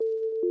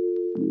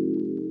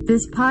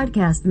This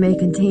podcast may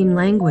contain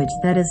language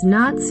that is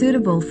not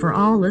suitable for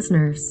all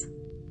listeners.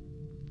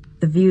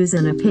 The views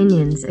and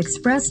opinions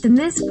expressed in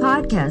this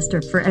podcast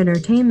are for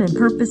entertainment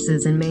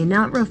purposes and may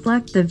not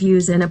reflect the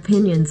views and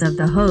opinions of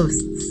the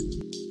hosts.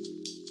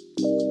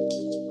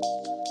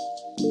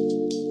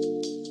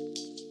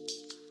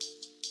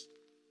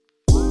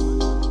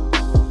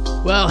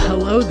 Well,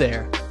 hello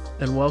there,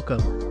 and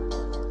welcome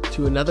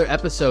to another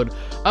episode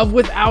of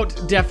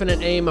Without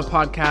Definite Aim, a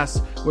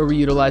podcast where we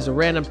utilize a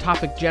random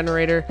topic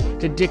generator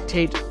to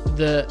dictate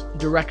the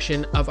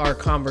direction of our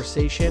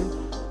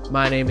conversation.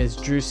 My name is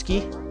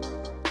Drewski.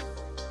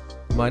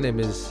 My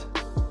name is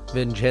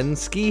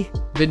Vincenski.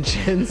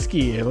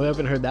 Vincenski. We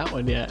haven't heard that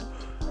one yet.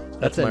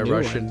 That's my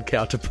Russian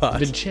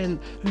counterpart.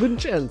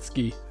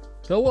 Vincenski.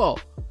 Hello.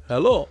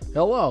 Hello.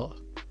 Hello.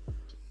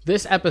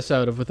 This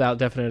episode of Without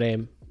Definite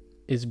Aim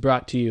is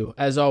brought to you,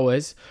 as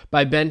always,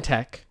 by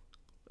Bentech.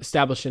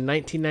 Established in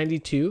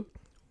 1992,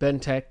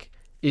 Bentech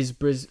is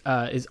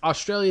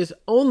Australia's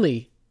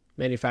only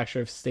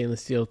manufacturer of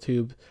stainless steel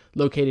tube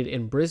located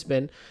in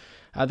Brisbane.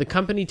 The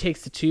company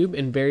takes the tube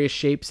in various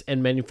shapes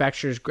and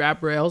manufactures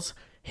grab rails,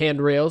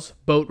 handrails,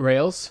 boat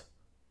rails.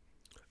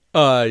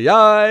 Aye,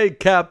 aye,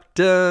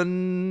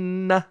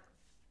 Captain.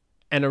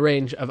 And a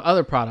range of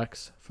other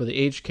products for the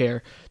aged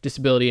care,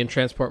 disability, and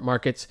transport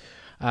markets.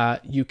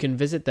 You can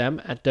visit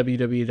them at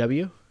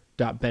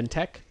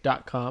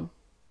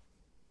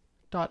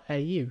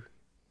www.bentech.com.au.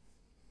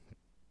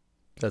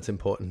 That's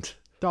important.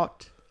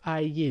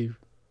 .au.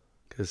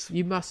 Because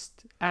you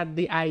must add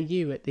the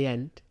AU at the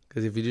end.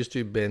 Because if you just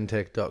do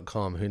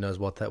bentech.com, who knows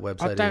what that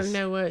website is? I don't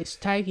know where it's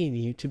taking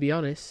you, to be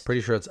honest.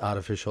 Pretty sure it's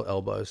artificial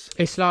elbows.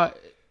 It's like,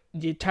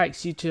 it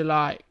takes you to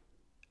like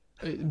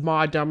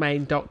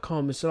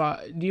mydomain.com. It's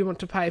like, do you want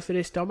to pay for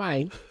this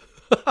domain?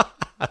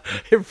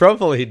 It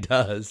probably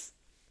does.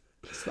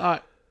 It's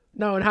like,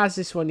 no one has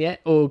this one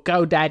yet. Or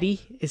GoDaddy.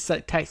 It's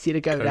like, takes you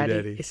to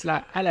GoDaddy. It's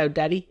like, hello,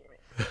 Daddy.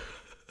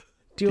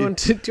 Do you want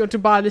to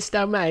buy this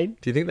domain?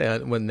 Do you think they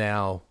when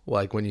now,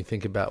 like when you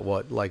think about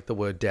what like the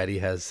word daddy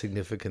has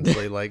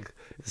significantly, like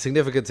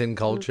significance in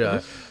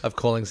culture of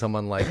calling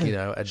someone like, you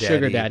know, a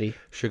daddy,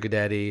 sugar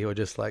daddy, or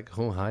just like,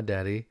 oh, hi,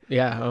 daddy.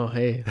 Yeah. Oh,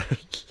 hey.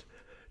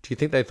 Do you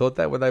think they thought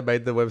that when they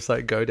made the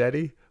website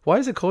GoDaddy? Why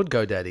is it called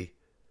GoDaddy?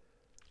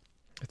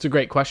 It's a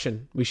great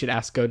question. We should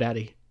ask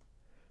GoDaddy.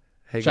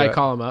 Hey, Should I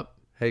call him up?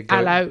 Hey,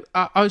 hello.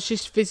 I was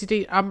just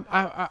visiting.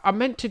 I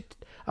meant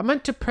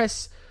to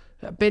press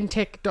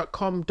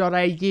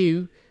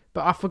bentech.com.au,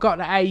 but I forgot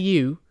the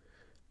AU,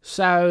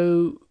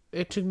 so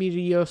it took me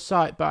to your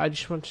site. But I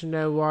just want to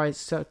know why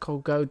it's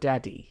called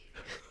GoDaddy.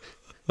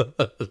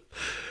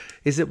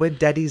 Is it when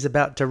Daddy's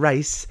about to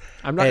race?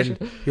 I'm not.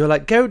 And you're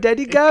like, go,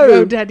 Daddy, go.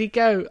 Go, Daddy,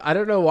 go. I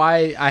don't know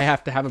why I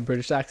have to have a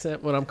British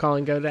accent when I'm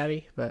calling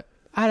GoDaddy, but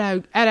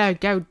hello,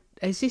 go.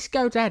 Is this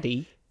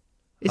GoDaddy?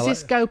 Is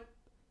this Go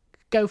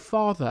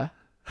Father?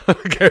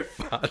 Go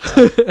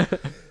Father.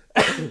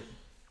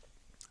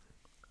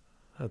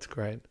 That's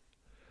great.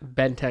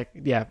 Bentech,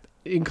 yeah.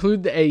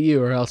 Include the AU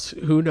or else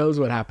who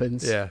knows what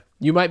happens. Yeah.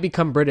 You might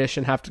become British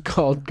and have to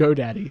call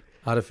GoDaddy.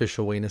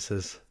 Artificial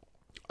weenuses.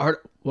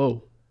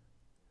 Whoa.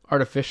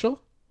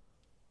 Artificial?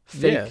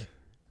 Fake? Yeah.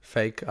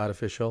 Fake,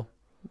 artificial.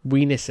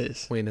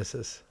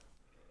 Weenuses.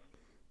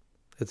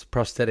 It's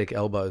prosthetic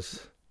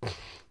elbows.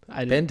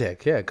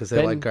 Bentech, yeah, because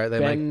they make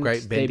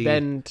great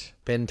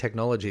bend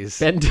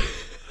technologies.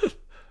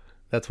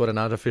 That's what an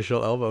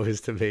artificial elbow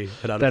is to me.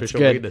 An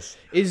artificial weenus.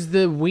 Is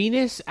the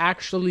weenus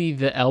actually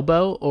the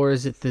elbow, or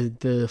is it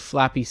the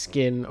flappy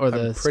skin or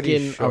the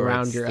skin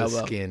around your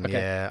elbow? Skin, okay.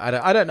 Yeah.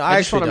 I don't know. I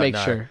just want to make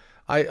sure.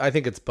 I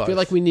think it's both. I feel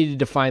like we need to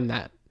define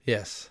that.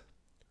 Yes,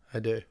 I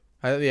do.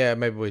 Yeah,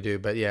 maybe we do,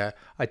 but yeah,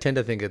 I tend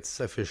to think it's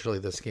officially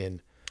the skin.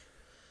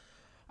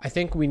 I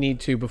think we need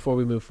to, before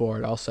we move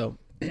forward, also,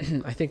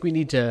 I think we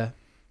need to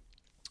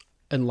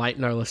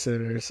enlighten our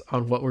listeners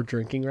on what we're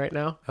drinking right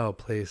now. Oh,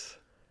 please.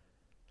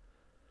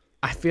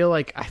 I feel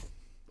like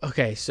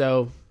okay,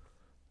 so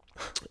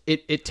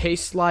it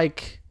tastes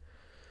like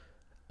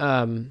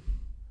good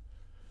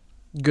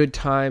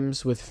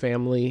times with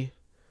family.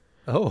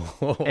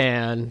 Oh.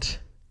 And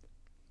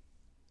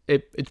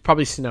it's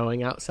probably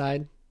snowing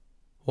outside.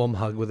 Warm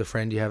hug with a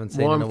friend you haven't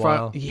seen in a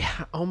while.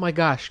 Yeah. Oh my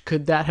gosh,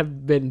 could that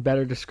have been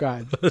better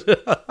described?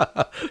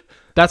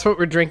 That's what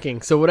we're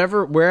drinking. So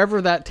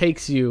wherever that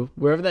takes you,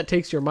 wherever that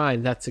takes your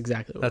mind, that's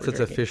exactly what we're drinking.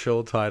 That's its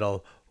official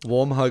title.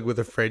 Warm hug with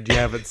a friend you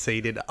haven't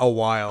seen in a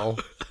while.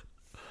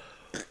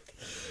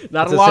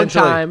 Not a long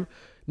time,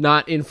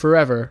 not in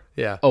forever.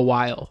 Yeah. A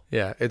while.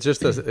 Yeah. It's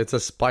just it's a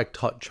spiked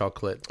hot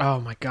chocolate.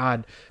 Oh my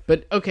God.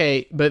 But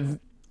okay, but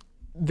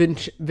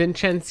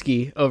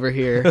Vincenski over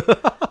here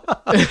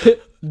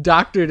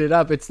doctored it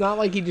up. It's not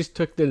like he just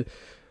took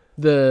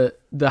the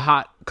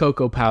hot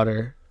cocoa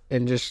powder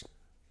and just,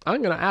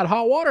 I'm gonna add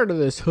hot water to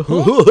this.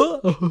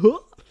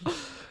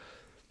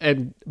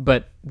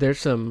 But there's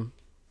some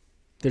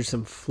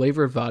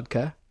flavored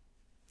vodka.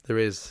 There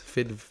is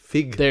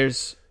fig.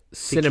 There's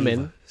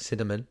cinnamon.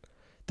 Cinnamon.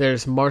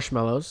 There's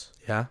marshmallows.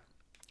 Yeah.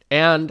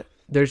 And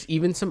There's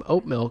even some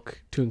oat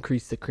milk to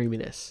increase the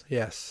creaminess.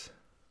 Yes.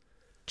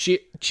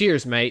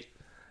 Cheers, mate.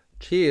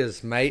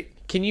 Cheers,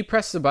 mate. Can you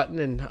press the button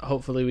and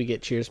hopefully we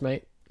get cheers,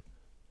 mate?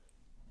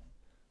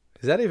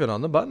 Is that even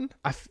on the button?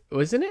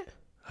 Wasn't it?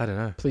 I don't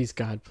know. Please,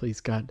 God. Please,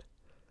 God.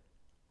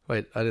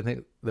 Wait, I didn't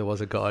think there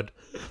was a God.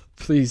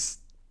 Please,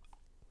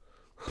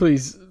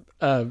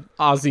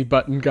 Aussie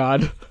button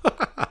God.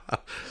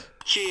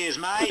 Cheers,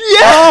 mate.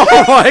 Yeah!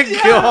 Oh my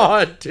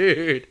God,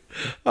 dude.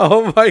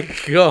 Oh my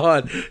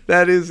God.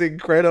 That is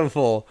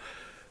incredible.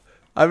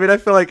 I mean, I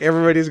feel like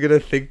everybody's going to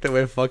think that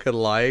we're fucking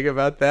lying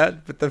about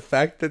that, but the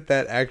fact that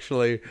that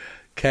actually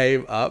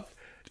came up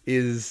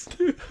is...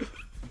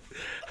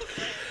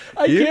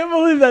 I can't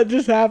believe that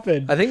just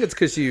happened. I think it's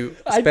because you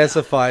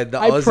specified the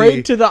Aussie... I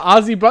prayed to the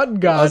Aussie button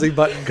God. Aussie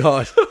button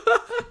God.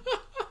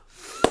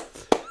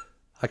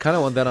 I kind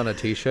of want that on a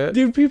t-shirt.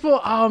 Dude, people...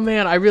 Oh,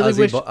 man, I really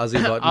wish...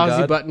 Aussie button Aussie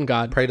God. button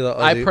God. Pray to the Aussie,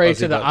 I pray Aussie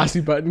to the button.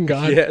 Aussie button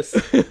God. Yes.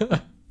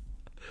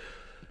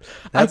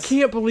 I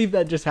can't believe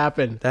that just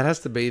happened. That has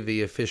to be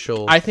the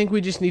official... I think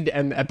we just need to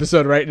end the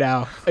episode right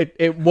now.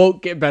 It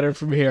won't get better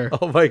from here.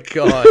 Oh my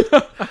God.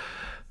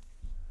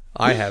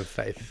 I have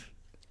faith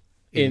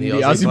in the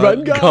Aussie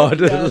button God.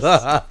 Yes.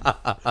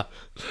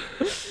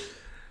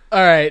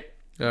 All right.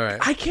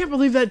 I can't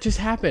believe that just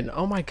happened.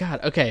 Oh my God.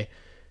 Okay.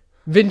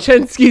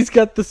 Vincenski's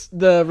got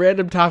the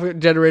random topic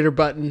generator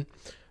button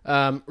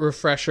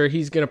refresher.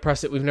 He's going to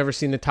press it. We've never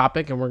seen the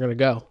topic and we're going to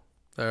go.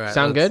 All right.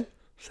 Sound good?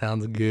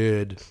 Sounds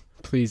good.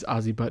 Please,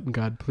 Aussie button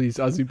God. Please,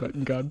 Aussie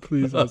button God.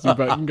 Please, Aussie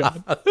button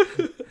God.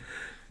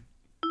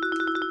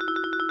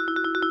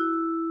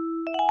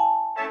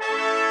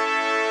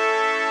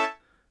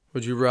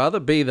 Would you rather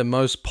be the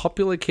most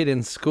popular kid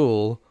in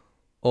school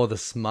or the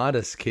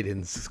smartest kid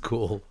in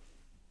school?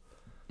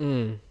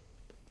 I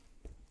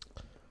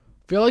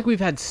feel like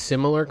we've had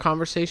similar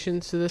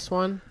conversations to this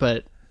one,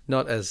 but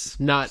not as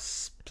well,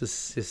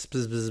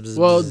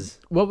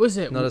 what was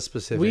it? Not as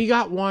specific. We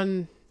got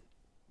one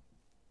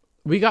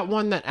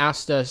that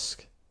asked us,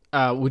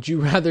 would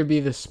you rather be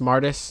the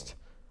smartest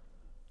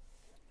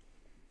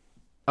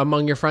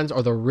among your friends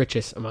or the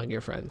richest among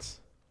your friends?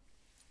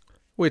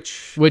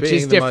 Which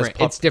is different.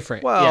 It's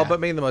different. Well, yeah.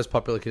 But being the most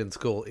popular kid in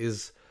school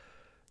is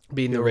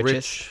being the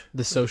richest,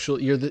 the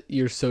social.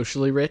 You're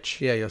socially rich.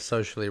 Yeah, you're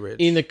socially rich.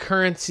 In the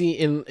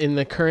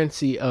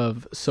currency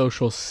of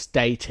social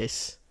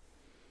status,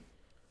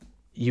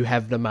 you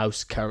have the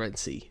most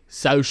currency.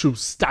 Social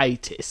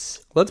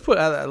status. Let's put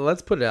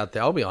it out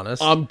there. I'll be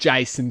honest. I'm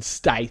Jason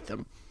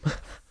Statham.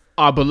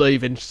 I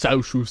believe in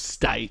social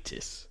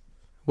status.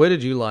 Where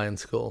did you lie in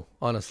school?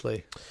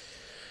 Honestly.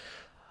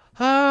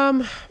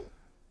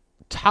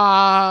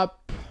 Top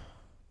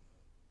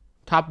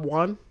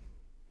 1?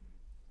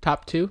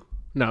 Top 2?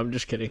 No, I'm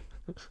just kidding.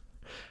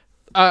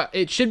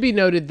 It should be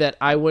noted that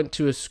I went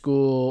to a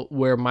school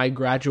where my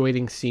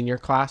graduating senior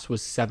class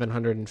was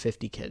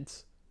 750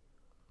 kids.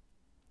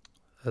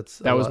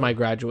 That was my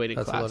graduating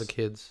class. That's a lot of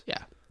kids.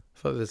 Yeah. I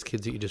feel like there's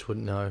kids that you just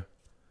wouldn't know.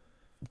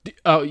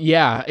 Oh,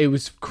 yeah. It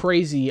was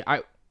crazy.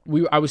 I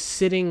was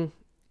sitting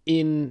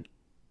in,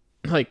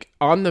 like,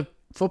 on the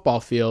football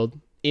field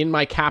in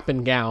my cap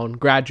and gown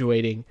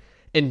graduating,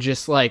 and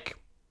just like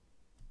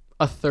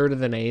a third of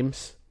the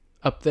names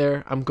up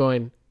there, I'm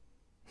going,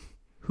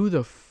 who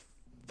the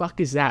fuck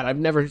is that? I've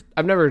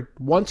never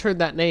once heard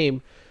that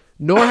name,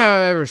 nor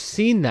have I ever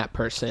seen that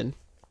person.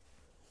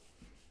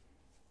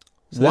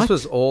 So this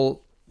was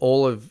all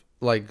of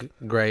like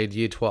grade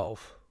year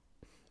 12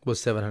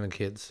 was 700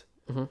 kids.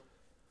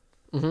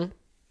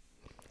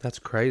 That's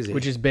crazy.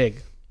 Which is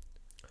big.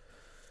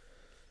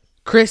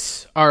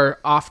 Chris, our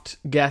oft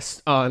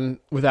guest on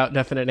Without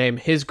Definite Name,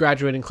 his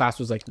graduating class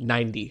was like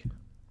 90.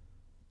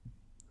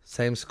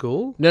 Same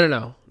school?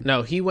 No.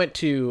 He went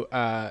to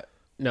a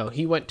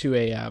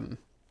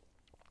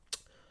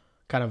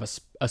kind of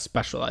a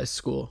specialized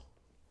school.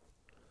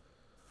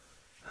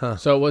 Huh.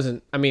 So it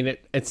wasn't. I mean,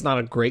 it's not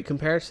a great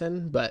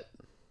comparison, but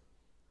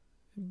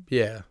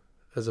yeah,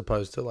 as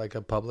opposed to like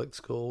a public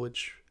school,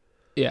 which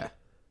yeah.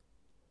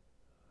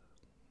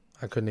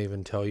 I couldn't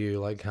even tell you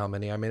like how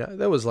many. I mean,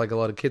 there was like a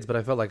lot of kids, but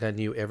I felt like I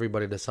knew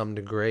everybody to some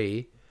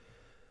degree.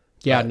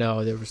 Yeah,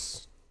 no, there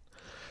was.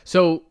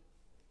 So,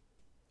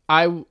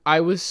 I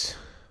was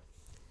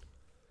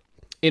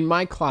in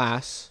my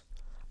class.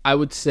 I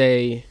would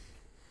say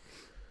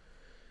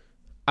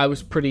I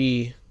was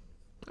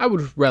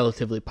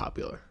relatively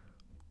popular.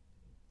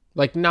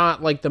 Like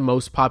not like the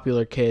most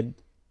popular kid,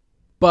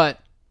 but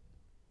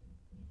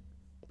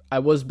I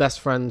was best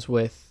friends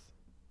with.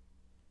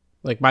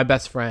 Like, my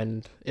best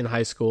friend in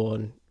high school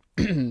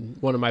and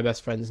one of my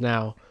best friends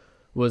now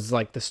was,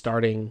 like, the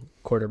starting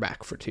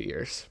quarterback for 2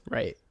 years,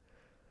 right?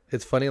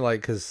 It's funny,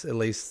 like, because at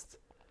least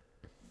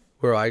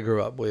where I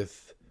grew up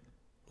with,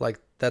 like,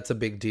 that's a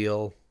big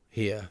deal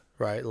here,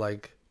 right?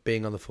 Like,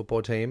 being on the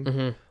football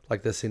team,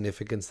 like, the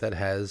significance that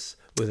has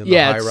within the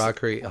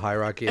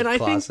hierarchy of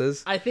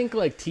classes. I think,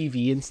 like,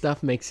 TV and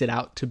stuff makes it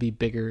out to be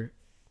bigger,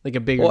 like, a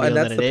bigger deal than it is.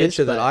 Well, and that's the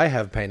picture that I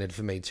have painted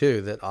for me,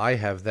 too, that I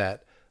have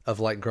that of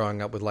like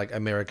growing up with like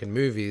American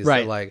movies.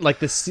 Right. Like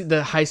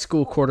the high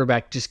school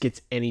quarterback just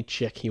gets any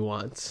chick he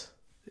wants.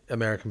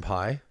 American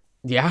Pie.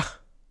 Yeah.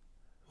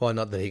 Well,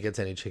 not that he gets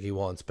any chick he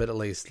wants, but at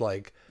least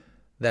like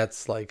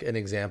that's like an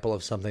example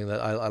of something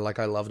that I like.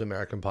 I loved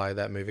American Pie,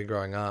 that movie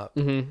growing up.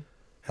 Mm-hmm.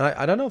 And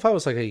I don't know if I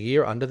was like a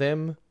year under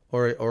them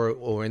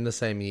or in the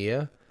same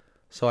year.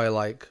 So I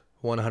like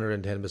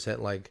 110%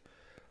 like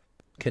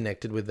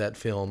connected with that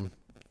film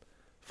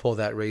for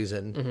that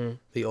reason. Mm-hmm.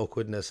 The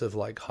awkwardness of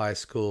like high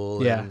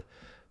school and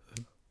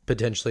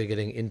potentially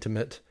getting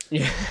intimate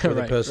with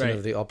a person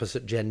of the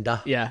opposite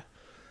gender. Yeah.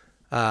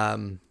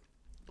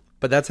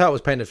 But that's how it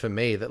was painted for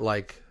me, that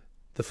like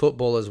the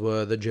footballers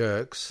were the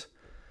jerks,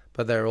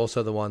 but they're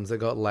also the ones that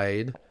got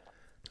laid.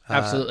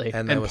 Absolutely.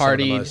 And they were some of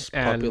the most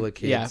popular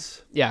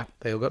kids. Yeah.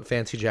 They all got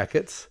fancy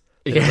jackets.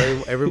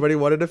 Everybody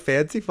wanted a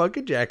fancy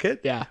fucking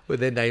jacket with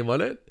their name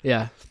on it.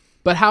 Yeah.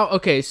 But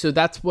so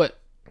that's what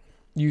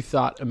you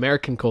thought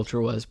American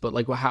culture was, but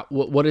like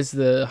what is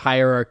the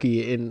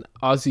hierarchy in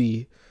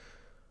Aussie?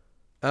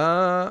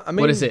 I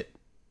mean, what is it?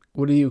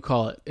 What do you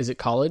call it? Is it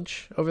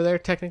college over there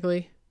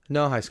technically?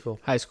 No, high school.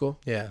 High school?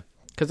 Yeah.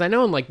 Because I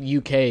know in like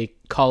UK,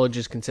 college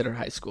is considered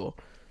high school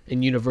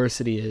and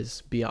university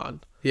is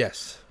beyond.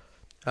 Yes.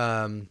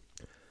 I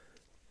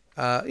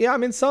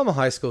mean, some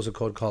high schools are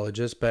called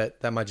colleges, but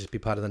that might just be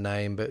part of the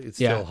name, but it's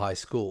still high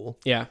school.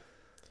 Yeah.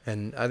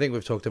 And I think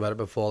we've talked about it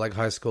before, like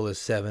high school is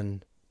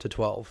 7 to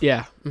 12.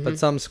 Yeah. Mm-hmm. But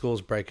some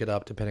schools break it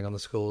up depending on the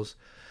schools.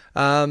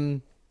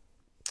 But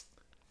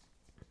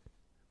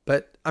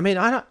I mean,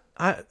 I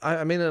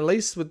mean, at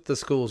least with the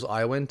schools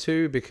I went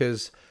to,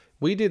 because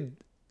we did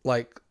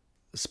like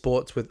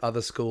sports with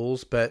other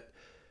schools, but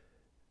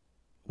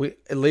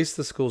at least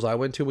the schools I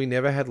went to, we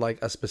never had like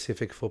a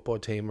specific football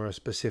team or a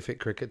specific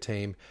cricket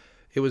team.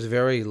 It was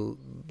very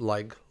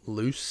like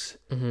loose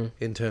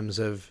in terms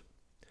of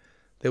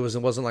it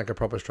wasn't like a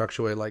proper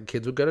structure where like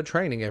kids would go to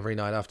training every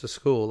night after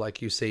school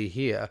like you see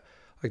here.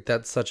 Like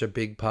that's such a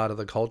big part of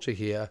the culture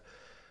here,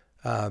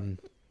 to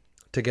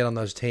get on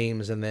those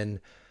teams and then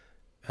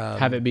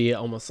have it be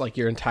almost like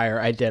your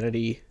entire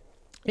identity.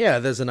 Yeah,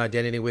 there's an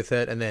identity with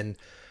it, and then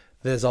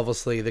there's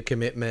obviously the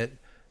commitment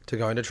to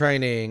going to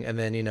training, and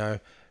then, you know,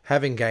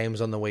 having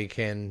games on the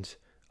weekend.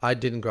 I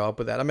didn't grow up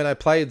with that. I mean, I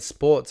played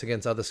sports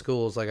against other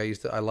schools. Like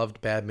I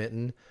loved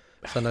badminton.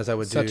 Sometimes I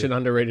would do... Such an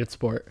underrated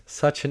sport.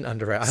 Such an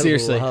underrated...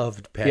 Seriously. I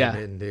loved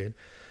badminton, dude.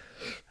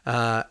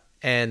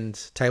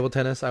 And table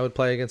tennis, I would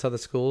play against other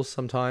schools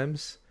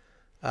sometimes.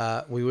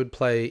 We would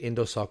play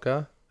indoor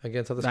soccer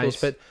against other schools,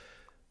 but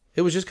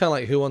it was just kind of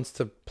like, who wants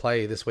to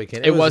play this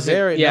weekend? It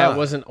wasn't it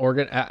wasn't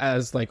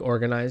as like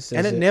organized.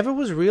 And it never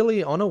was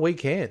really on a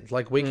weekend.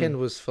 Like weekend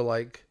was for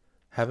like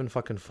having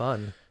fucking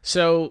fun.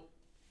 So,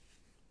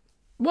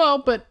 well,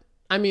 but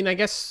I mean, I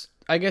guess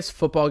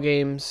football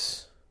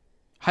games,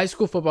 high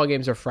school football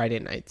games are Friday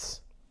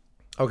nights.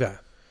 Okay.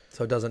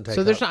 So it doesn't take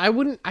So there's not, I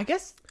feel like I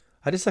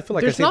feel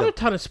like there's not a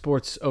ton of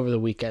sports over the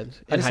weekend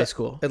in high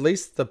school. At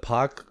least the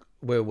park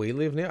where we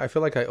live near, I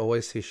feel like I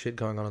always see shit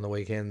going on the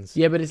weekends.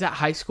 Yeah, but is that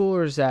high school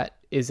or is that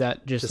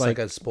just like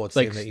a sports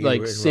team that you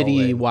like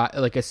city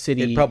like a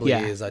city? It probably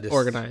is.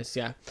 Organized.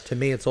 Yeah. To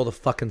me, it's all the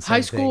fucking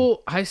same thing.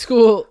 High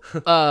school.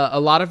 A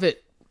lot of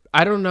it.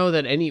 I don't know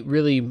that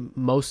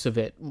most of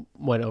it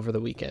went over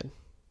the weekend.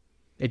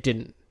 It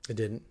didn't. It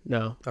didn't.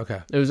 No.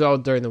 Okay. It was all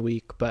during the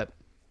week, but.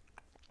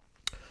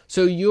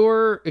 So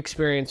your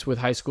experience with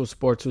high school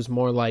sports was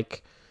more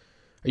like,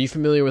 are you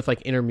familiar with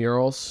like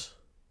intramurals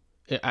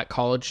at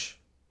college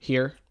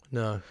here?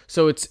 No.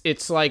 So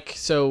it's like,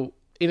 so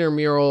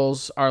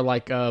intramurals are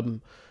like a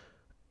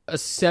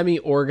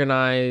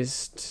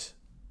semi-organized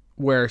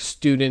where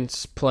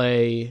students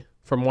play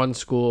from one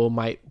school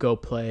might go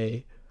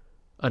play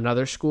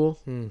another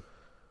school.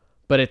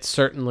 But it's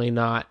certainly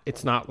not,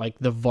 it's not like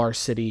the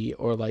varsity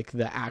or like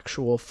the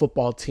actual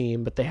football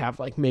team, but they have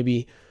like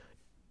maybe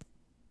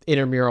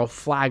intramural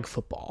flag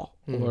football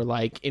or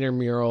like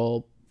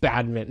intramural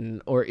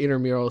badminton or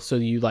intramural. So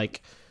you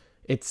like,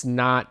 it's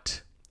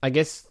not, I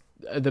guess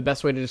the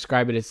best way to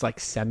describe it is like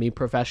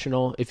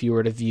semi-professional. If you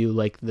were to view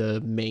like the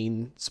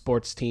main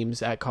sports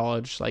teams at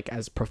college, like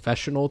as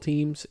professional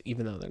teams,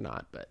 even though they're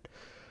not, but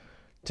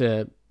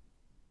to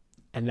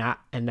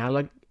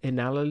analogize,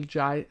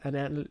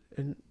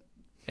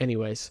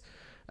 anyways,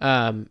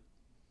 you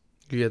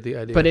get the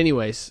idea. But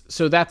anyways,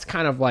 so that's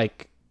kind of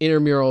like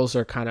intramurals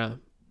are kind of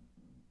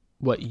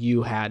what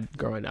you had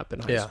growing up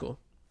in high school,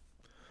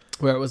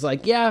 where it was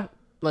like,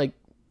 like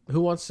who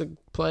wants to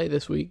play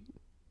this week?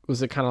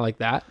 Was it kind of like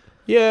that?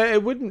 Yeah,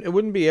 it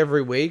wouldn't be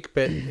every week,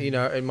 but you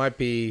know, it might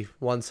be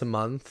once a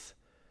month.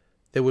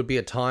 There would be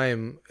a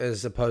time,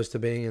 as opposed to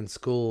being in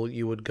school,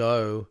 you would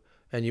go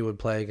and you would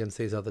play against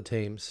these other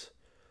teams.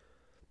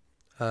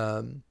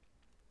 It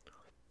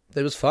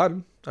was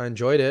fun. I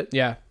enjoyed it.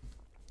 Yeah.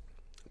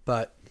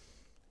 But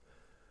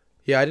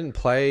yeah, I didn't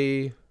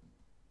play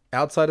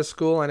outside of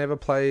school. I never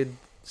played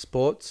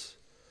sports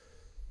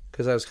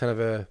because I was kind of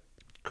a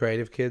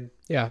creative kid.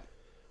 Yeah.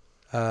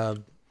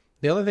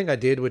 The only thing I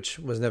did, which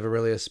was never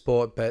really a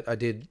sport, but I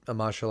did a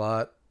martial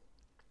art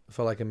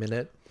for like a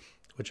minute.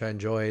 which I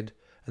enjoyed.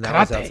 And that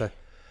was Karate. outside.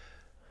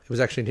 It was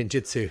actually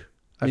ninjutsu.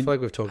 I feel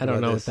like we've talked about this.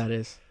 I don't know what that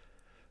is.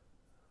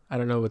 I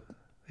don't know what...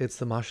 It's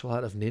the martial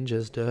art of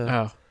ninjas, duh.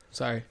 Oh,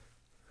 sorry.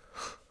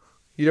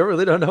 You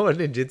really don't know what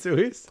ninjutsu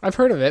is? I've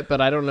heard of it, but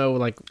I don't know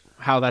like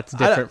how that's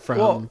different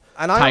from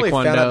and I only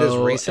found out this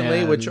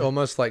recently, and... which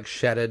almost like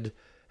shattered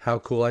how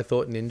cool I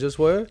thought ninjas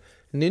were.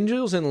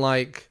 Ninjas in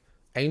like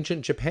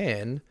ancient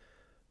Japan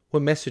were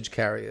message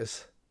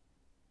carriers.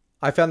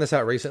 I found this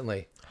out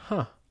recently.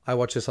 Huh. I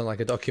watched this on like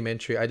a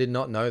documentary. I did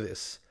not know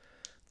this.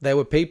 They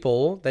were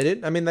people, they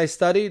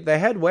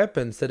had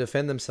weapons to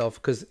defend themselves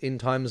because in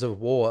times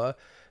of war,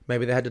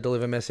 maybe they had to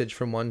deliver a message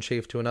from one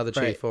chief to another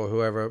chief or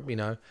whoever,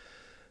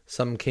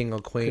 some king or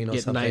queen or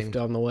something. Knifed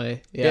on the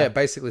way. Yeah,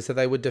 basically. So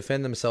they would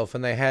defend themselves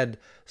and they had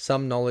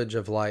some knowledge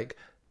of like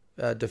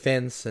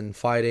defense and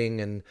fighting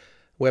and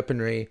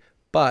weaponry,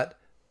 but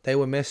they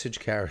were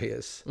message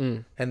carriers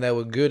and they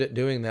were good at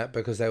doing that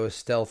because they were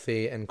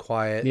stealthy and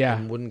quiet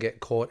and wouldn't get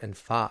caught and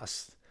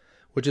fast,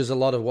 which is a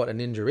lot of what a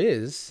ninja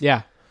is.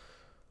 Yeah.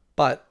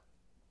 But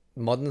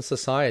modern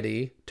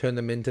society turned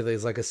them into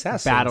these like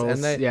assassins.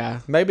 Battles,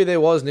 and maybe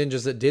there was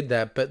ninjas that did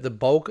that, but the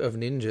bulk of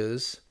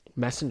ninjas...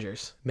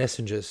 Messengers. They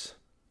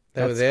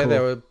were there. Cool. They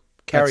were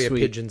carrier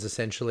pigeons,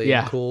 essentially,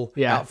 in cool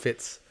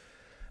outfits.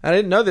 And I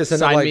didn't know this. And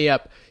Sign me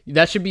up.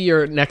 That should be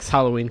your next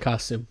Halloween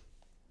costume.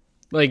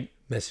 Like...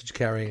 Message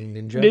carrying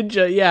ninja?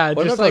 Ninja, yeah.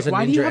 Just like,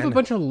 why do you have a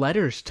bunch of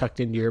letters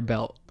tucked into your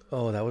belt?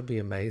 Oh, that would be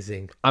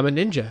amazing. I'm a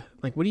ninja.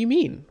 Like, what do you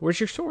mean?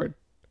 Where's your sword?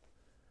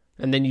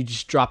 And then you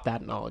just drop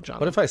that knowledge on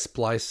What if I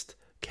spliced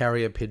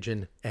carrier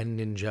pigeon and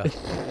ninja?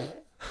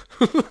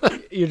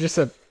 You're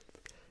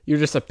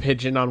just a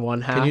pigeon on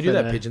one half. Can you do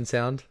that pigeon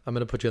sound? I'm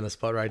going to put you on the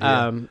spot right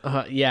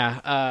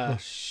here.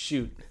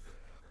 Shoot.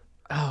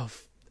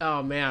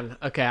 Oh man.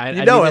 Okay.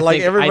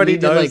 Everybody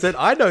knows that.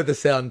 I know the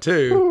sound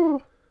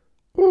too.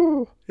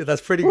 Yeah,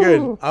 that's pretty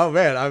good. Oh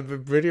man,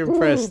 I'm pretty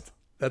impressed.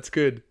 That's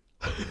good.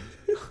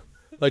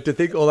 Like to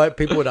think all that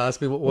people would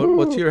ask me,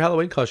 what's your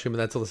Halloween costume? And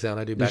that's all the sound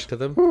I do back to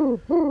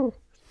them.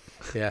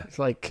 Yeah. It's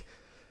like,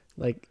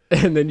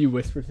 and then you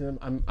whisper to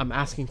them, I'm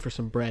asking for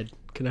some bread.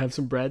 Can I have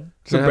some bread?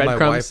 Some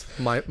breadcrumbs?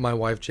 My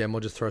wife Jem will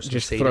just throw some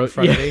seed in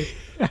front of me.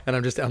 And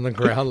I'm just on the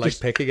ground, like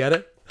pecking at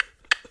it.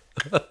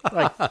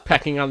 Like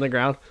pecking on the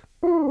ground.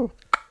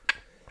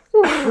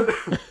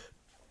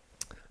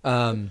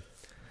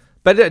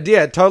 But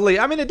yeah, totally.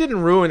 I mean, it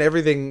didn't ruin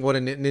everything what a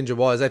ninja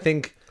was. I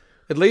think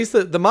at least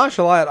the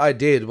martial art I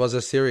did was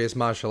a serious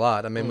martial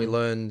art. I mean, we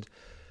learned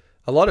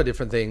a lot of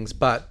different things,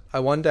 but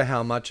I wonder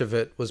how much of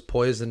it was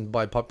poisoned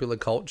by popular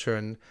culture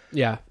and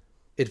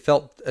it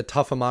felt a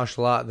tougher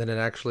martial art than it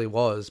actually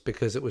was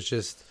because it was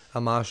just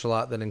a martial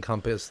art that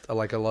encompassed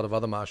like a lot of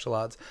other martial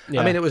arts. Yeah.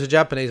 I mean, it was a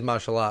Japanese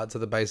martial art, so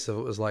the base of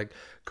it was like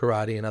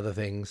karate and other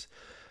things,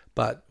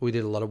 but we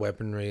did a lot of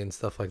weaponry and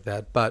stuff like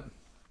that. But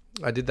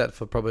I did that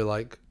for probably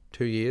like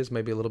 2 years,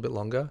 maybe a little bit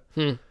longer.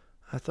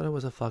 I thought I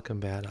was a fucking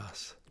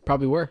badass.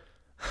 Probably were.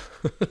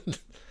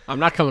 I'm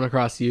not coming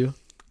across you,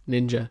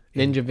 Ninja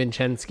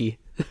Vincensky.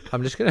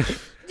 I'm just gonna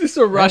just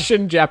a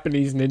Russian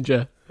Japanese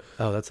ninja.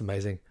 Oh, that's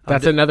amazing.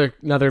 That's another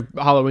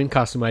Halloween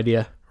costume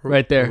idea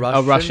right there.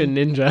 A Russian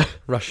ninja.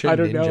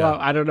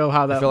 I don't know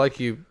how that. I feel like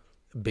you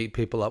beat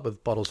people up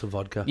with bottles of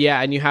vodka. Yeah,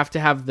 and you have to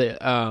have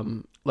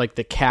the like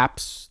the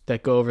caps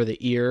that go over the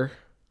ear,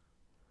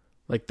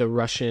 like the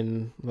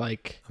Russian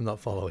like. I'm not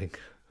following.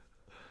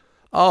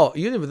 Oh,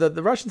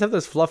 the Russians have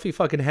those fluffy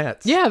fucking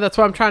hats. Yeah, that's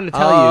what I'm trying to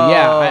tell you.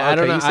 Yeah, I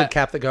don't know. You said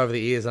cap that go over the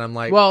ears, and I'm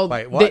like, well,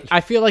 wait, what? I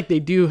feel like they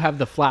do have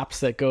the flaps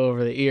that go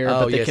over the ear,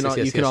 but you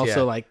can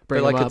also like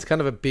bring them up. It's kind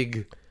of a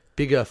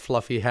bigger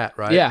fluffy hat,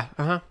 right?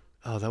 Yeah.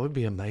 Oh, that would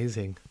be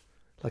amazing.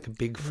 Like a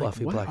big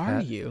fluffy black hat.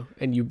 What are you?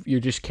 And you're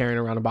just carrying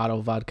around a bottle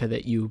of vodka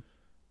that you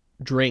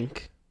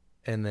drink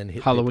and then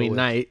hit Halloween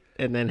night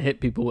and then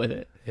hit people with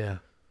it. Yeah.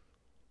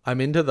 I'm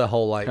into the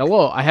whole like...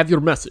 Hello, I have your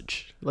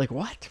message. Like,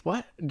 what?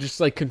 What? Just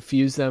like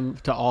confuse them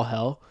to all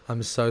hell.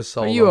 I'm so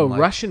sold. Are you a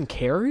Russian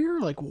carrier?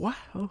 Like, what?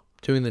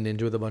 Doing the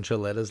ninja with a bunch of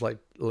letters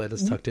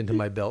tucked into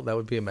my belt. That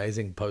would be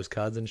amazing.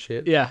 Postcards and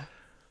shit. Yeah.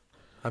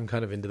 I'm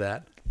kind of into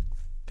that.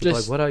 People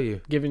are like, what are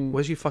you?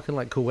 Where's your fucking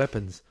like cool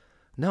weapons?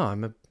 No,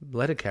 I'm a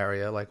letter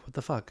carrier. Like, what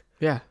the fuck?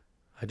 Yeah.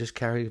 I just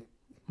carry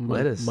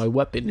letters. My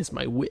weapon is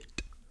my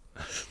wit.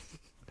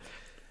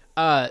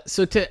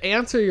 So to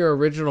answer your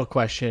original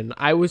question,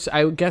 I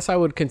guess I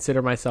would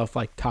consider myself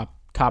like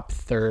top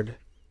third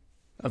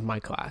of my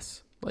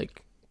class,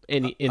 like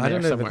in I there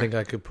don't somewhere. even think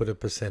I could put a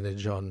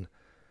percentage on.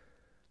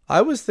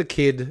 I was the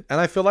kid, and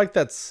I feel like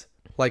that's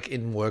like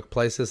in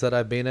workplaces that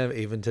I've been in,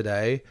 even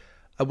today.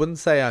 I wouldn't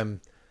say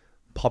I'm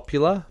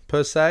popular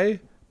per se,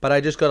 but I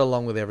just got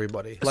along with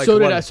everybody. Like, so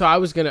did I. So I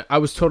was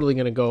totally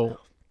gonna go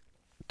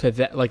to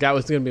that. Like that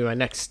was gonna be my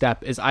next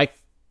step. Is I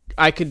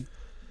could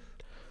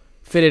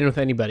fit in with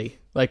anybody.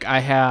 Like I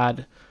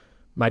had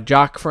my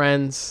jock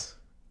friends,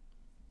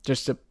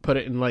 just to put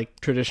it in like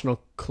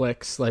traditional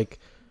cliques, like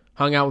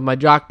hung out with my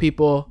jock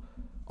people,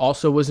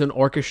 also was in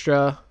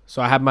orchestra.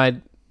 So I had my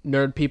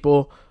nerd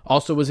people,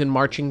 also was in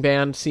marching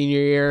band senior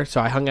year.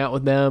 So I hung out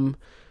with them.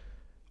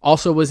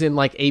 Also was in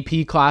like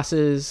AP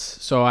classes,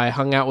 so I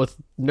hung out with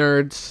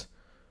nerds.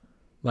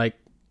 Like,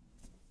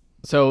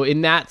 so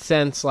in that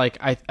sense, like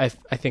I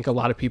think a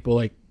lot of people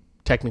like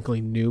technically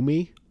knew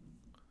me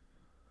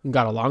and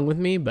got along with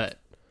me, but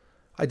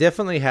I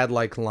definitely had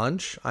like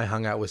lunch. I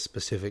hung out with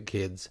specific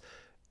kids,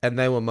 and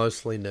they were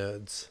mostly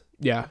nerds.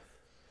 Yeah.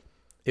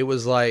 It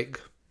was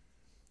like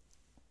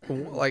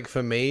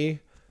for me,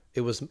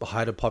 it was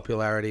height of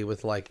popularity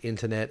with like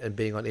internet and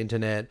being on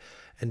internet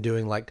and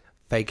doing like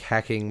fake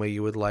hacking where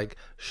you would like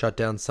shut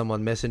down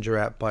someone's messenger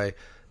app by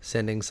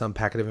sending some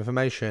packet of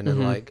information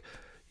and like,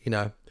 you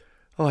know,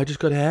 oh, I just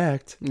got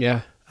hacked.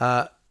 Yeah.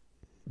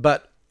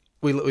 But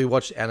we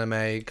watched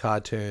anime,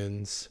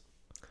 cartoons.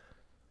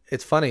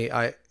 It's funny.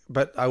 I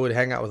would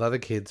hang out with other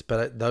kids,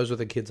 but those were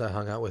the kids I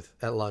hung out with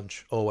at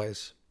lunch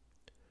always.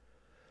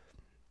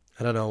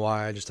 I don't know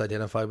why. I just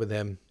identified with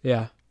them.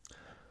 Yeah.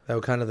 They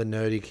were kind of the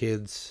nerdy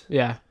kids.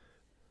 Yeah.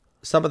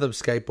 Some of them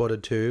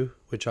skateboarded too,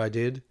 which I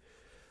did,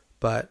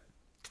 but.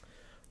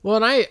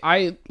 Well, and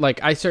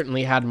I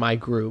certainly had my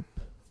group,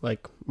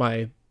 like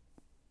my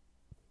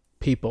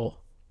people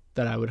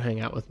that I would hang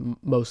out with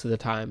most of the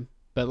time.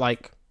 But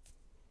like,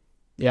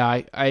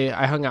 yeah,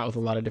 I hung out with a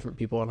lot of different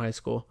people in high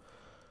school.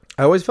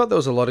 I always felt there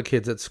was a lot of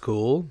kids at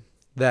school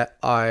that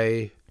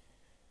I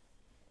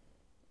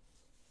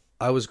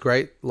was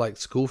great, like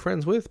school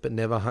friends with, but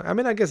never hung. I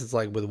mean, I guess it's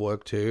like with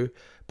work too,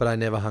 but I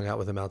never hung out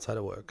with them outside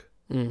of work,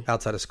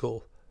 outside of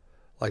school.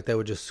 Like they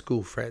were just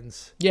school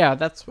friends. Yeah,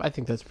 I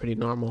think that's pretty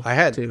normal. I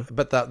had, too.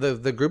 But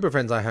the group of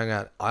friends I hung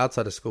out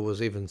outside of school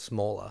was even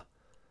smaller.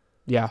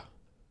 Yeah.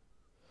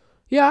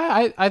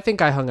 Yeah, I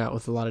think I hung out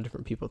with a lot of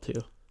different people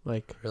too.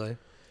 Like, really?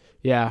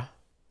 Yeah.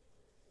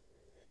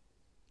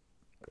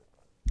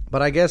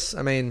 But I guess,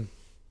 I mean,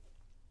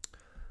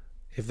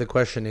 if the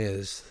question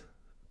is,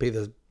 be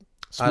the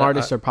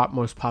smartest or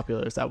most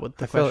popular, is that what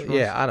the question was?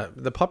 Yeah,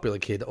 the popular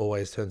kid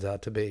always turns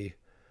out to be,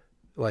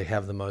 like,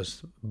 have the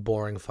most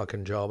boring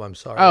fucking job. I'm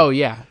sorry. Oh,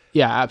 yeah.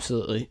 Yeah,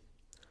 absolutely.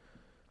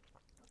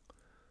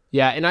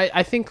 Yeah, and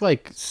I think,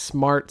 like,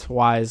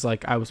 smart-wise,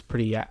 like, I was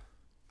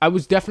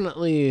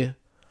definitely,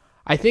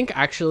 I think,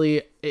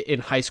 actually, in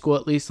high school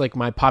at least, like,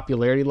 my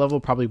popularity level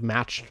probably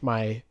matched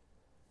my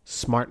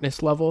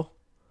smartness level.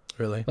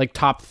 Really? Like,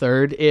 top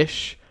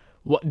third-ish.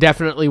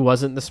 Definitely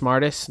wasn't the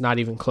smartest, not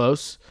even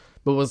close,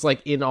 but was,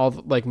 like, in all,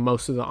 like,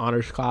 most of the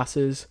honors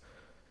classes.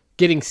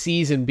 Getting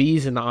C's and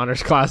B's in the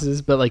honors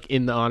classes, but, like,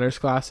 in the honors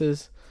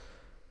classes.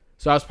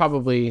 So I was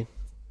probably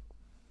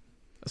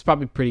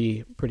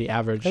pretty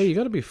average. Hey, you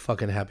got to be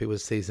fucking happy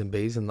with C's and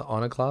B's in the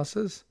honor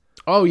classes.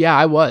 Oh, yeah,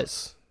 I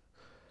was.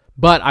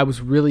 But I was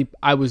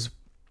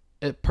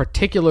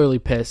particularly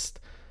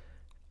pissed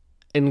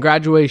in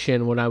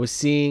graduation when I was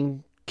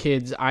seeing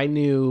kids I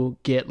knew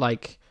get,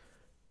 like,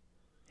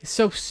 it's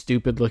so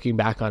stupid looking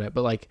back on it,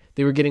 but, like,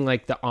 they were getting,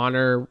 like, the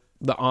honor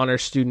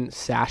student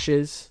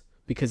sashes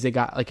because they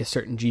got, like, a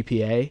certain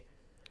GPA.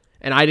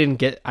 And I didn't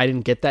get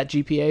that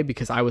GPA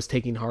because I was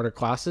taking harder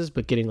classes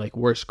but getting, like,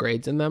 worse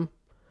grades in them.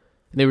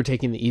 And they were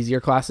taking the easier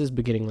classes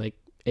but getting, like,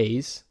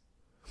 A's.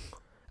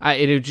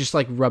 It just,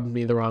 like, rubbed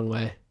me the wrong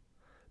way.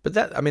 But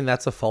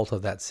that's a fault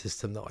of that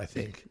system, though, I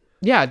think.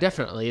 Yeah,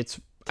 definitely.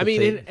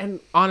 And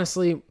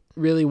honestly,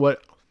 really,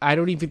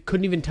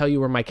 couldn't even tell you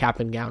where my cap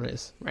and gown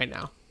is right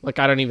now. Like,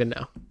 I don't even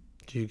know.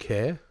 Do you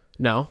care?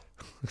 No.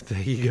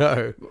 There you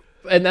go.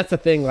 And that's the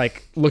thing.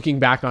 Like, looking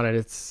back on it,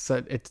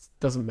 it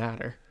doesn't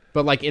matter.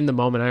 But, like, in the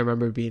moment, I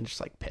remember being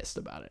just, like, pissed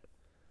about it.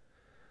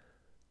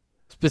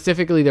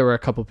 Specifically, there were a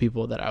couple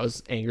people that I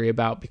was angry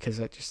about because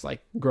I just,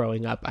 like,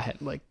 growing up, I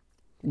had, like,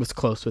 was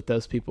close with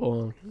those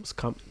people and was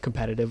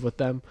competitive with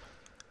them.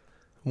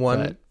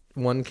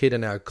 One kid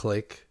in our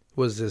clique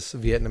was this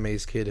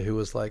Vietnamese kid who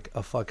was like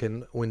a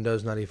fucking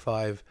Windows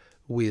 95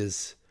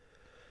 whiz.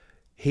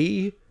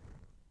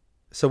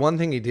 So one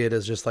thing he did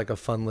is just like a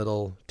fun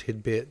little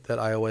tidbit that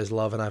I always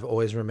love and I've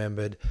always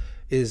remembered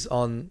is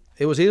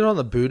it was either on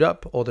the boot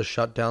up or the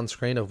shutdown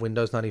screen of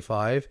Windows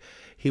 95.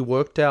 He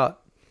worked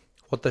out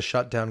what the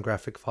shutdown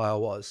graphic file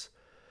was.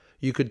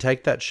 You could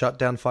take that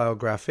shutdown file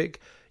graphic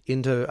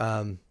into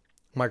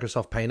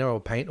Microsoft Painter or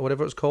Paint or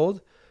whatever it's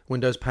called,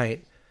 Windows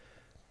Paint,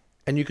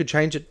 and you could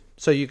change it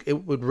so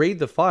it would read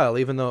the file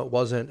even though it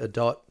wasn't a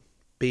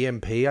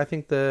 .bmp, I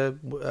think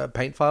the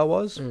Paint file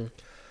was.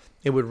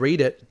 It would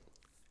read it,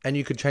 and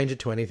you could change it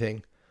to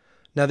anything.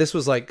 Now this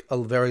was like a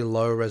very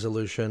low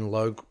resolution,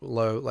 low,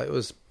 like it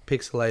was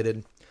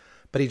pixelated,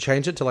 but he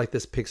changed it to like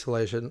this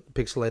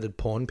pixelated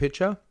porn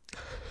picture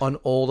on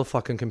all the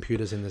fucking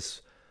computers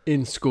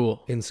in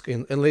school,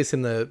 at least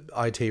in the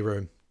IT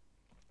room.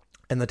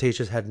 And the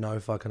teachers had no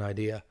fucking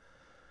idea.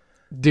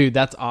 Dude,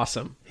 that's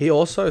awesome. He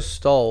also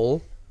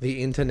stole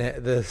the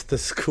internet, the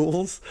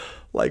school's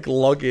like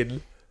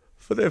login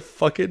for their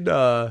fucking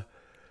for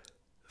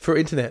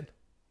internet,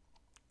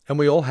 and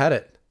we all had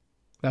it.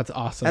 That's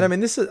awesome. And I mean,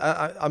 this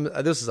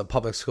is a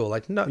public school.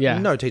 Like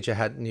no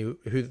teacher knew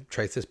who to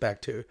trace this back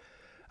to.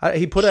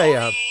 He put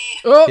a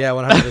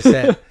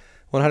 100%,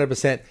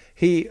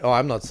 100%.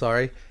 I'm not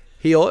sorry.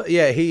 He put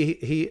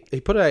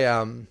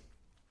a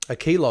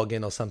keylog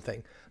in or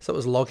something. So it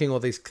was logging all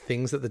these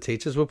things that the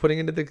teachers were putting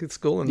into the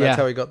school, and that's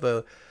how he got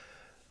the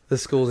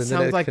school's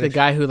internet. Sounds like connection. The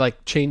guy who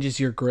like changes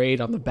your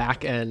grade on the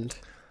back end.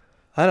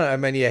 I don't know. I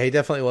mean, yeah, he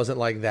definitely wasn't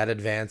like that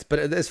advanced. But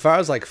as far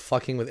as like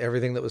fucking with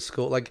everything that was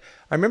school, like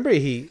I remember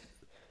he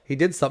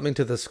did something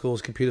to the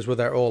school's computers where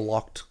they're all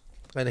locked,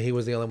 and he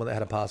was the only one that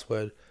had a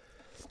password.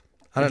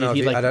 I don't know if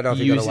he got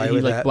away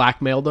with that. He like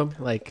blackmailed them.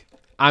 Like,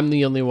 I'm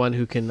the only one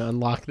who can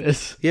unlock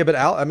this. Yeah, but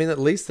I mean, at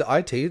least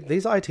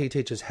these IT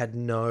teachers had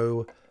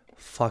no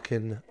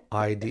fucking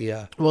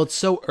idea. Well, it's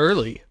so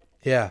early.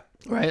 Yeah.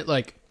 Right?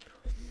 Like,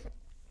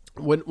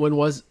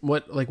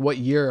 what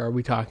year are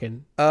we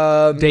talking?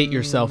 Date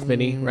yourself,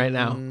 Vinny, right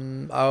now.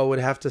 I would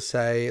have to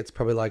say it's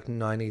probably like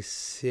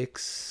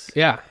 96.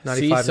 Yeah.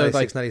 95,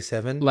 96,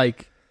 97.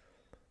 Like,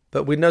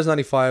 but Windows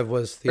 95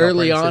 was the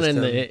early on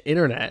system. in the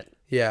internet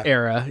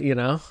era, you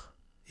know?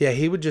 Yeah,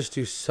 he would just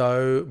do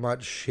so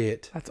much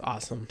shit. That's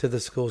awesome. To the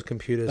school's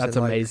computers. That's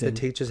amazing. The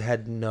teachers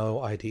had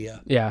no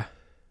idea. Yeah.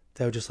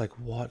 They were just like,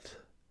 what?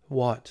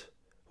 What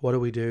do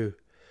we do?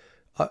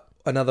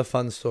 Another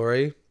fun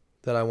story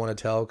that I want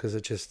to tell, because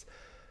it just,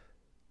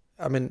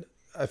 I mean,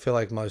 I feel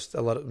like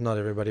not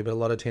everybody, but a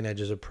lot of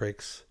teenagers are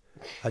pricks.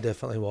 I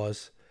definitely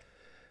was.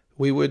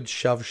 We would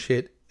shove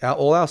shit.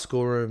 All our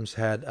schoolrooms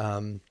had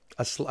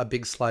a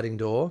big sliding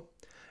door,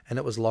 and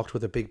it was locked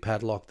with a big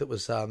padlock that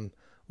was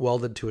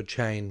welded to a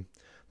chain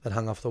that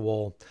hung off the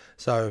wall.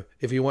 So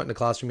if you weren't in the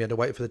classroom, you had to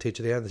wait for the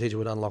teacher there, and the teacher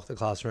would unlock the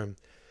classroom.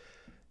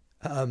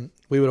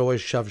 We would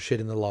always shove shit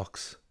in the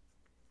locks.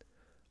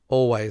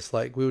 Always,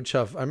 like we would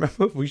shove. I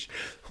remember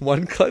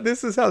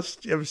this is how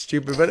I'm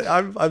stupid, but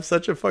I'm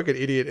such a fucking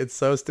idiot. It's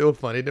so still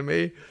funny to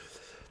me.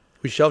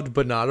 We shoved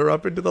banana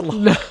up into the lock.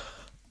 No.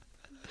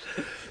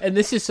 And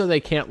this is so they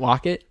can't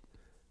lock it?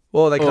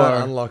 Well, they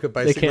can't unlock it,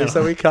 basically,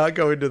 so we can't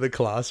go into the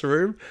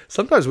classroom.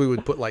 Sometimes we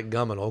would put like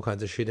gum and all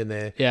kinds of shit in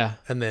there. Yeah.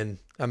 And then,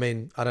 I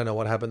mean, I don't know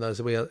what happened though.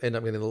 So we end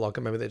up getting the lock,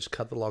 and maybe they just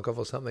cut the lock off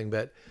or something.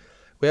 But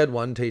we had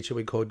one teacher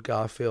we called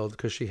Garfield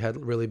because she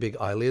had really big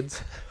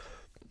eyelids.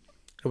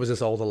 It was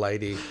this older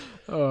lady.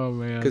 Oh,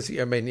 man. Because,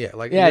 I mean, yeah,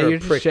 like, you're a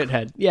prick.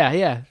 Shithead.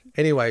 Yeah.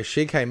 Anyway,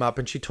 she came up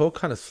and she talked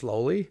kind of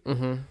slowly.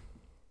 Mm-hmm.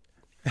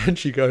 And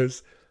she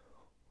goes,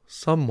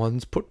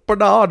 someone's put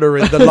banana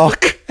in the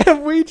lock.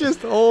 And we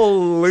just all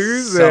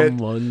lose it.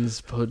 Someone's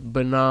put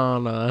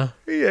banana.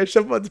 Yeah,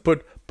 someone's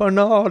put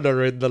banana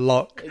in the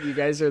lock. And you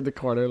guys are in the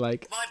corner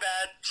like, my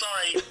bad,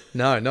 sorry.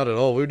 No, not at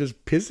all. We were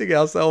just pissing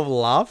ourselves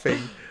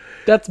laughing.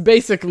 That's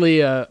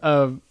basically a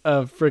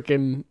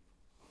freaking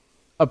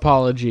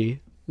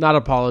apology. Not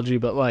apology,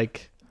 but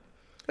like,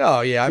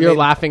 oh yeah, you're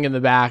laughing in the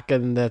back,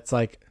 and that's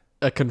like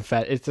a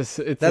confess. That's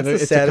the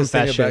saddest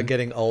thing about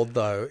getting old,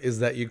 though, is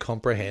that you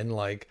comprehend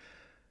like,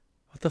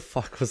 what the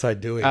fuck was I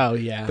doing? Oh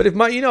yeah. But if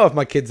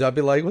my kids, I'd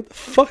be like, what the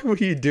fuck were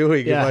you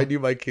doing? If I knew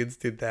my kids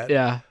did that,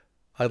 yeah,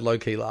 I'd low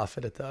key laugh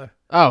at it though.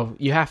 Oh,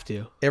 you have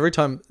to. Every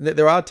time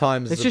there are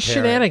times. It's just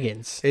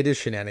shenanigans. It is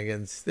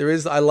shenanigans. There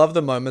is. I love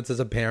the moments as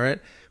a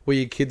parent where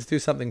your kids do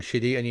something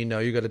shitty and you know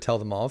you got to tell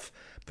them off.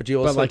 But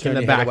you also like turn in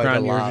the your head background, away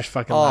to you're laugh. just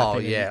fucking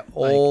laughing. Oh yeah,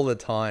 all the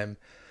time.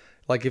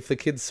 Like if the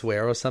kids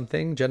swear or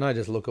something, Jen and I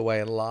just look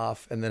away and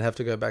laugh, and then have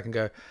to go back and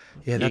go,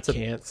 "Yeah, you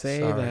can't say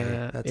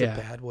that. That's a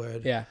bad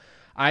word." Yeah,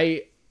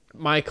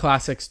 my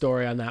classic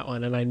story on that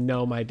one, and I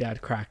know my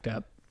dad cracked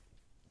up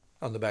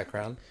on the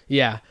background.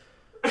 Yeah,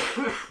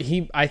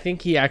 I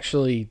think he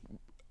actually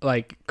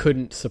like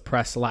couldn't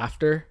suppress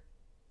laughter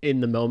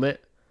in the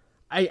moment.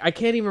 I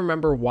can't even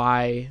remember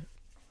why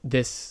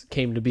this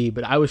came to be,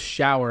 but I was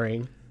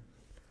showering.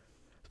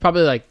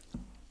 Probably like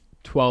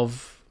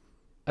 12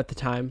 at the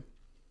time,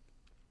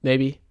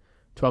 maybe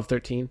 12,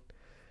 13.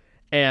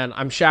 And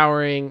I'm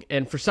showering,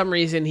 and for some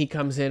reason he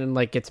comes in and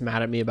like gets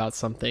mad at me about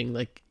something.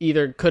 Like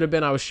either could have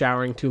been I was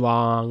showering too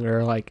long,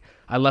 or like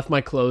I left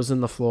my clothes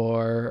on the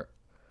floor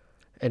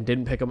and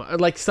didn't pick them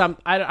up. Like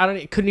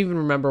couldn't even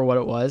remember what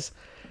it was.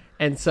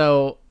 And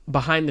so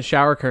behind the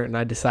shower curtain,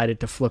 I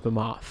decided to flip him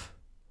off.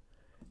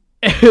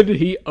 And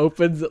he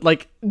opens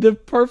like the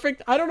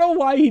perfect, I don't know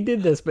why he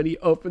did this, but he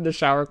opened the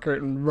shower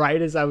curtain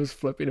right as I was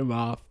flipping him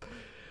off.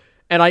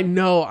 And I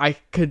know I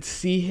could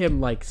see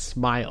him like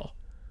smile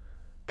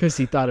because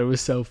he thought it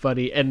was so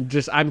funny. And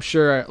just, I'm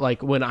sure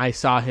like when I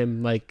saw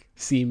him like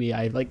see me,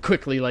 I like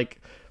quickly like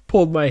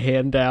pulled my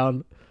hand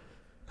down.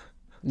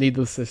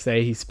 Needless to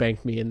say, he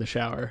spanked me in the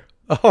shower.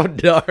 Oh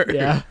no.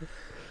 Yeah.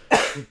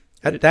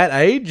 At that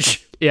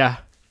age? Yeah.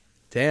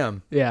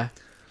 Damn. Yeah.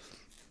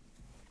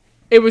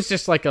 It was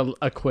just like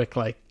a quick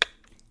like.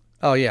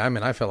 Oh yeah, I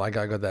mean, I felt like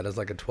I got that as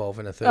like a 12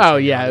 and a 13. Oh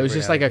yeah, it was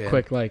just like a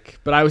quick like.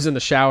 But I was in the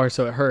shower,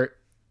 so it hurt.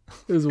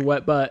 It was a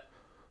wet butt.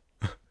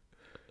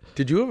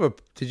 Did you ever?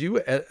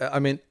 I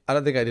mean, I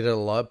don't think I did it a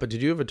lot, but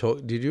did you ever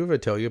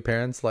tell your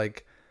parents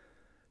like,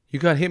 "You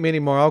can't hit me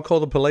anymore. I'll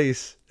call the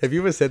police"? Have you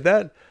ever said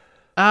that?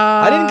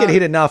 I didn't get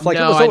hit enough. Like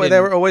no,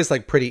 they were always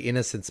like pretty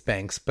innocent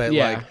spanks, but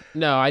yeah. like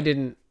no, I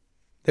didn't.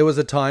 There was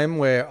a time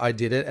where I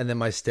did it, and then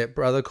my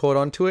stepbrother caught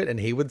onto it, and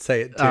he would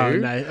say it too. Oh,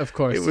 no, of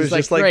course. It was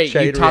just like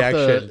chain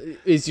reaction.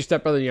 Is your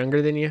stepbrother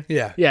younger than you?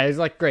 Yeah. Yeah, he's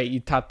like, great. You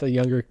taught the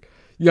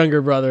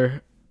younger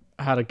brother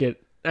how to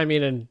get. I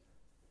mean, and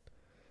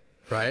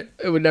right,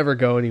 it would never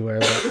go anywhere.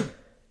 But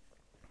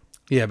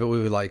yeah, but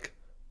we were like,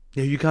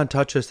 yeah, you can't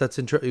touch us.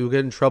 You'll get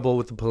in trouble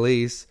with the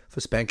police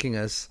for spanking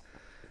us.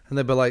 And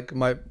they'd be like,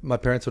 my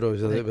parents would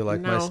always be like,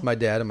 no. my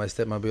dad and my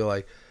stepmom would be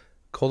like,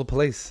 call the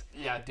police.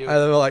 Yeah, dude. And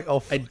they were like,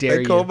 oh, I dare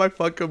they called my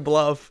fucking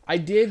bluff. I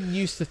did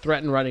used to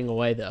threaten running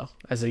away though,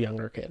 as a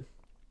younger kid.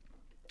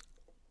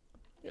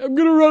 I'm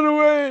gonna run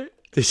away.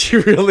 Did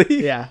you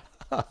really? Yeah.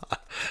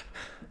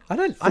 I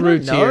don't know.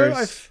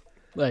 Tears.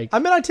 I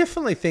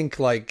definitely think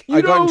like you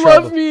I got don't in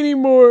trouble. love me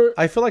anymore.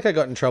 I feel like I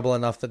got in trouble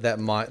enough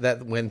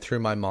that went through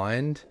my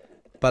mind,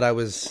 but I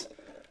was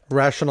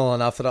rational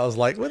enough that I was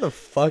like, where the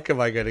fuck am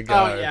I going to go?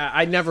 Oh yeah,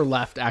 I never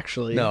left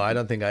actually. No, I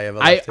don't think I ever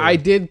left. I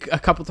did a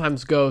couple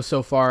times go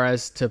so far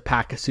as to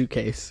pack a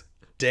suitcase.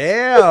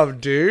 Damn,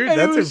 dude,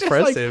 that's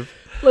impressive.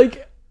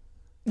 Like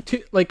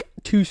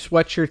two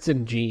sweatshirts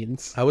and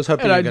jeans. I was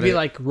hoping and I'd be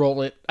like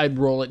I'd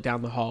roll it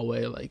down the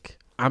hallway like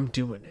I'm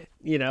doing it,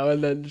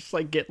 and then just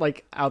like get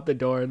like out the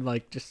door and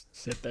like just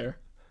sit there.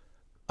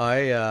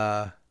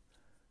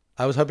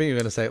 I was hoping you were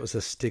going to say it was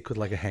a stick with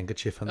like a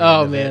handkerchief on the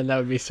end of man, it. That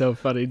would be so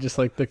funny. Just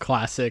like the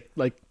classic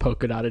like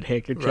polka dotted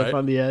handkerchief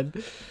on the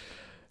end.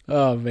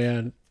 Oh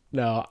man.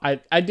 No,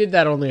 I did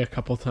that only a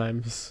couple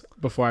times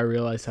before I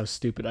realized how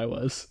stupid I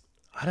was.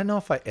 I don't know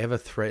if I ever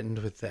threatened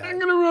with that. I'm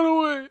going to run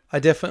away. I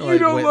definitely You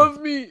don't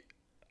love me.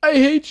 I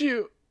hate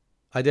you.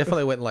 I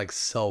definitely went and like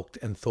sulked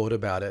and thought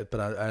about it, but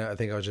I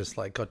think I was just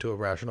like got to a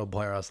rational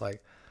point where I was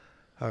like,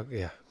 oh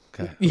yeah.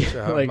 Okay.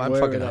 Yeah, like, I'm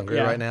fucking hungry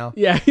right now.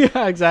 Yeah,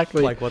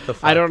 exactly. Like, what the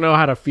fuck? I don't know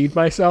how to feed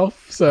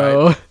myself,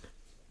 so... Right.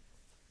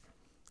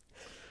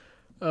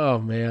 Oh,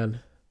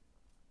 man.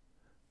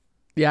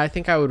 Yeah, I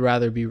think I would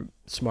rather be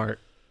smart.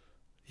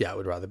 Yeah, I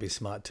would rather be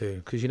smart,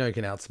 too. Because, you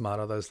can outsmart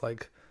all those,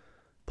 like,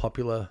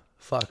 popular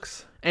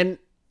fucks. And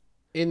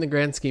in the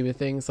grand scheme of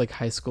things, like,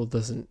 high school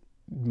doesn't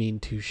mean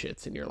two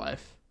shits in your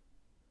life.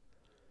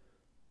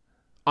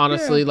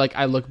 Honestly, like,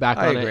 I look back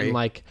on it and,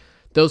 like,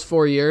 those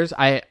 4 years,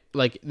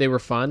 they were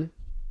fun,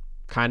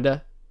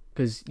 kinda,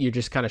 because you're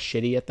just kind of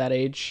shitty at that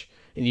age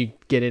and you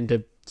get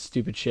into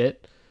stupid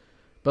shit.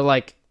 But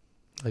like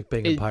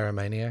being a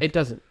pyromaniac, it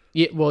doesn't.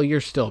 Well,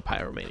 you're still a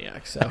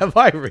pyromaniac. So am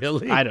I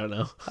really? I don't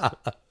know.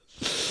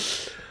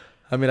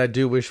 I mean, I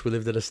do wish we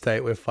lived in a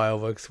state where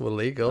fireworks were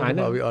legal. I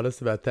know. I'll be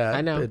honest about that.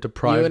 I know. They're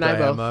deprived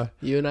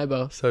You and I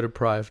both. So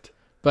deprived.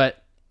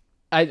 But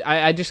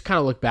I just kind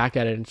of look back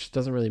at it and it just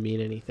doesn't really mean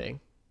anything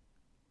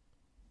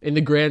in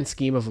the grand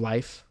scheme of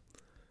life.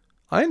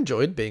 I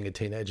enjoyed being a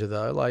teenager,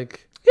 though.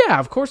 Like, yeah,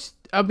 of course.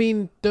 I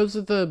mean, those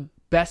are the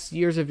best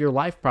years of your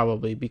life,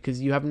 probably,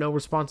 because you have no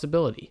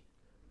responsibility.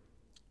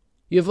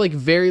 You have like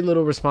very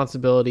little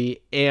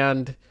responsibility,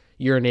 and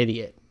you're an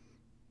idiot.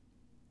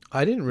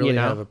 I didn't really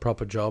have a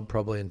proper job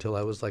probably until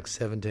I was like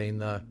 17,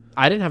 though.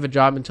 I didn't have a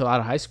job until out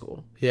of high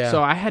school. Yeah,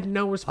 so I had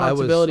no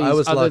responsibilities. I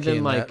was other lucky than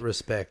in like that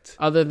respect.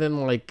 Other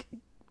than like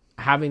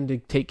having to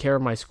take care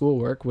of my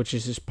schoolwork, which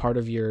is just part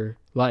of your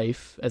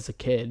life as a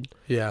kid.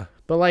 Yeah,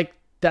 but like.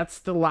 That's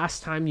the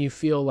last time you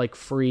feel like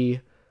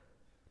free.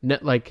 No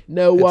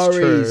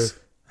worries.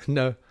 True.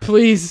 No.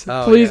 Please,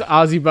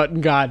 Aussie Button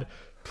God.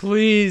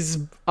 Please,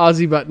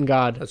 Aussie Button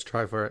God. Let's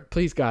try for it.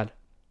 Please, God.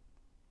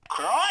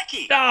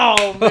 Crikey!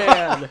 Oh,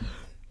 man.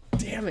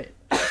 Damn it.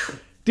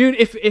 Dude,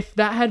 if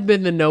that had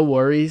been the no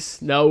worries,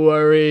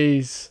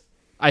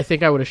 I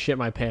think I would have shit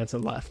my pants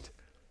and left.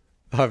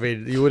 I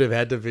mean, you would have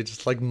had to be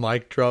just like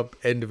mic drop,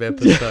 end of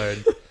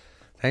episode.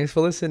 Thanks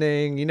for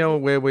listening. You know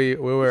where we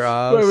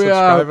are.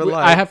 Subscribe and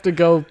like. I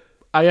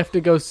have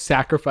to go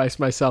sacrifice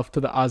myself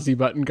to the Aussie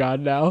Button God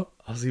now.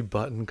 Aussie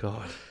Button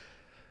God.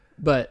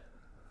 But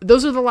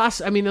those are the last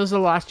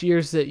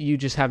years that you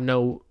just have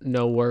no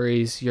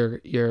worries. You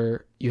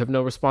have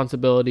no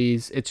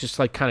responsibilities. It's just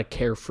like kind of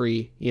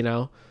carefree,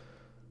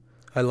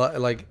 I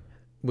like.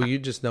 Were you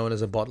just known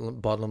as a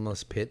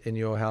bottomless pit in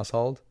your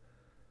household?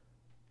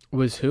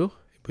 Was who?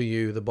 Were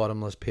you the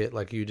bottomless pit?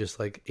 Like you just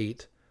like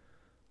eat.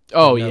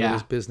 Oh yeah,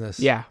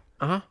 business. Yeah.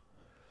 I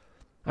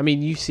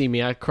mean, you see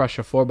me. I crush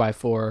a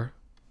 4x4.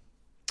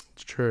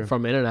 It's true.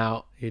 From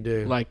In-N-Out. You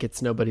do. Like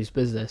it's nobody's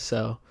business.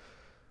 So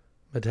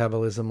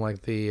metabolism,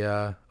 like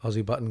the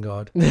Aussie Button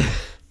God.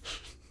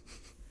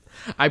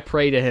 I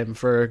pray to him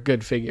for a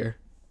good figure.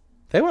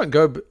 They won't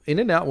go.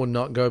 In-N-Out will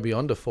not go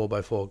beyond a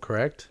 4x4.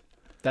 Correct?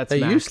 They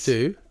used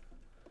to.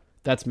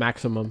 That's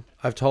maximum.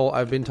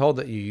 I've been told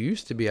that you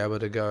used to be able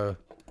to go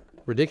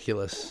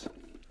ridiculous.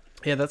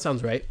 Yeah, that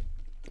sounds right.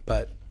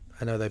 But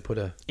I know they put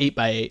a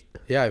 8x8.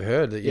 Yeah, I've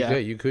heard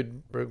that you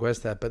could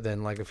request that, but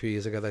then like a few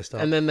years ago they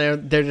stopped. And then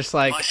they're just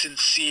like, my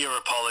sincere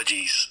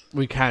apologies.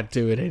 We can't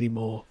do it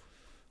anymore.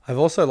 I've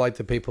also liked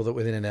the people that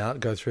with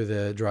In-N-Out go through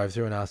the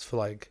drive-through and ask for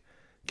like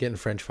getting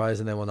French fries,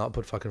 and they will not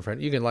put fucking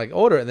French. You can like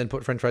order it and then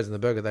put French fries in the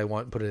burger. They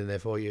won't put it in there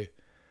for you.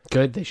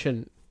 Good. They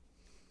shouldn't.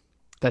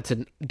 That's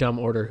a dumb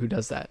order. Who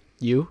does that?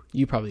 You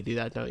probably do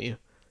that, don't you?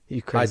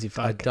 You crazy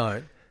fuck. I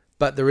don't.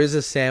 But there is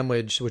a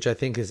sandwich which I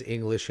think is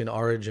English in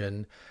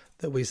origin.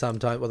 That we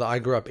sometimes, I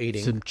grew up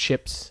eating. Some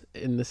chips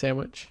in the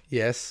sandwich?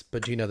 Yes,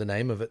 but do you know the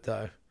name of it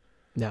though?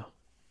 No.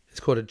 It's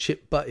called a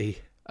chip butty.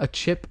 A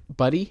chip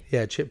buddy?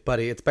 Yeah, chip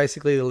buddy. It's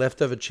basically the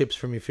leftover chips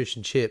from your fish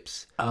and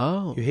chips.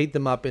 Oh. You heat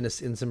them up in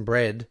some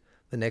bread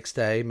the next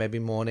day, maybe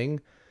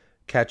morning,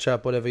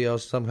 ketchup, whatever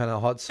else, some kind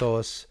of hot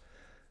sauce,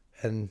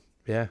 and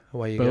yeah,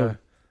 away you go.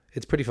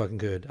 It's pretty fucking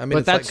good. I mean,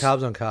 it's like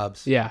carbs on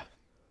carbs. Yeah.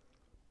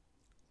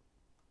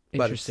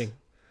 Interesting.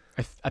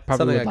 I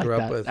probably would like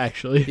that, with.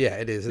 Actually. Yeah,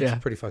 it is. It's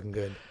pretty fucking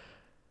good.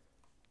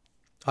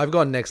 I've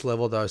gone next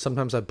level, though.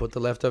 Sometimes I put the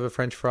leftover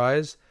French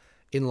fries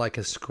in like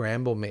a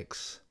scramble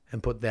mix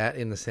and put that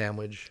in the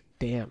sandwich.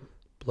 Damn.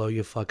 Blow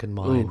your fucking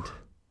mind.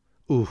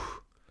 Ooh.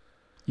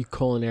 You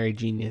culinary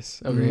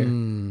genius over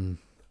here.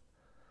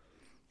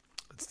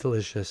 It's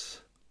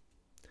delicious.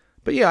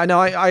 But yeah, no,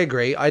 I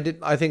agree. I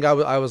think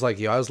I was like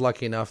you. I was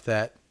lucky enough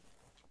that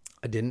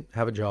I didn't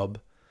have a job.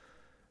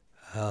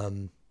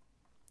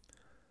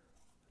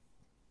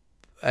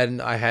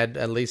 And I had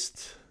at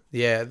least,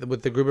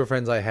 with the group of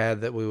friends I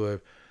had that we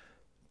were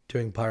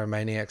doing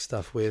pyromaniac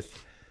stuff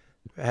with,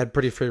 I had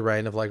pretty free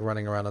reign of like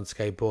running around on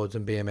skateboards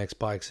and BMX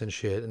bikes and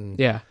shit,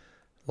 and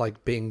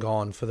like being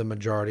gone for the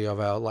majority of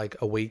our like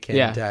a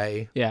weekend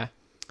day. Yeah.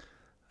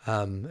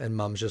 And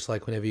Mum's just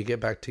like, whenever you get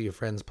back to your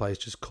friend's place,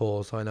 just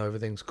call so I know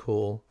everything's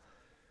cool.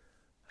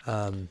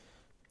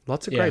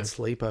 Lots of great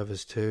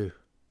sleepovers too.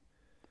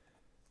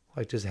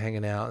 Like just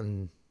hanging out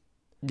and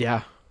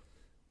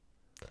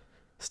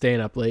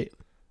staying up late.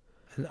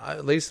 And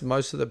at least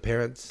most of the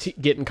parents...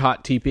 getting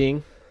caught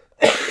TPing.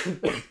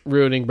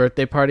 Ruining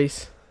birthday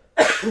parties.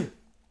 Well,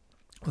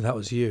 that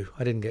was you.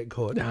 I didn't get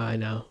caught. No, I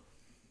know.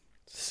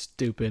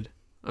 Stupid.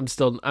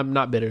 I'm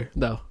not bitter,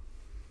 though.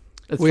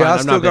 We are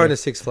still going to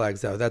Six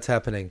Flags, though. That's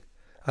happening.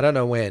 I don't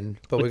know when,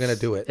 but we're going to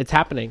do it. It's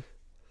happening.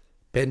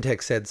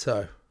 Bentech said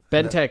so.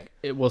 Bentech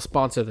it will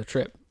sponsor the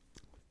trip.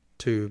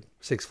 To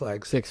Six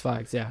Flags. Six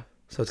Flags, yeah.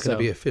 So it's going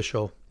to be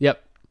official.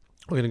 Yep.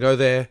 We're going to go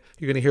there.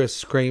 You're going to hear us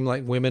scream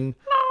like women,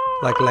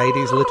 like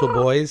ladies, little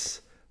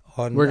boys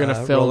on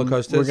roller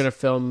coasters. We're going to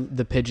film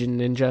the Pigeon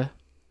Ninja.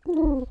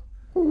 Oh,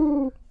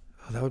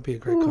 that would be a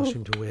great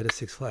costume to wear to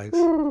Six Flags.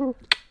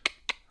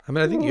 I mean,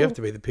 I think you have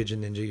to be the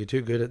Pigeon Ninja. You're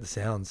too good at the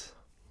sounds.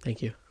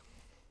 Thank you.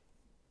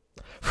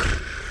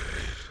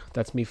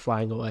 That's me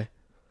flying away.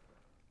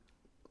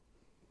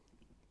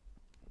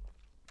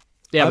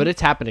 Yeah, but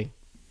it's happening.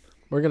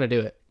 We're going to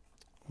do it.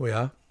 We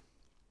are?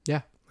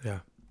 Yeah. Yeah.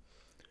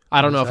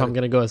 I don't know if I'm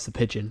going to go as the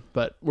pigeon,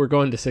 but we're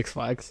going to Six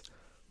Flags.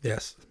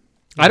 Yes.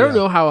 I don't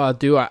know how I'll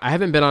do. I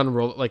haven't been on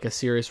a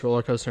serious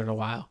roller coaster in a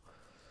while.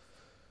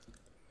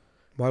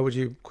 Why would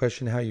you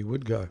question how you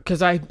would go?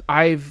 Because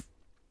I've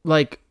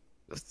like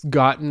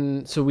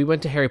gotten... So we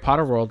went to Harry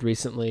Potter World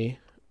recently,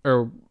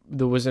 or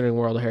the Wizarding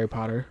World of Harry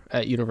Potter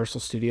at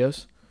Universal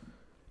Studios.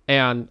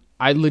 And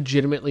I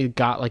legitimately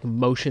got like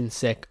motion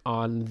sick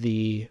on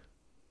the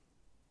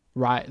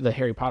ride, the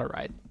Harry Potter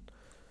ride.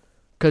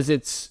 Because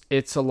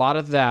it's a lot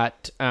of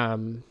that...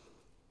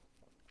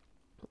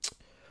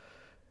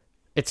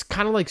 it's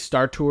kind of like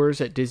Star Tours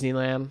at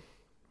Disneyland,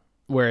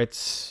 where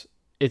it's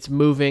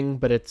moving,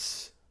 but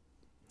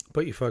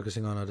you're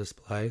focusing on a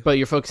display. But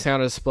you're focusing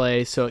on a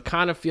display, so it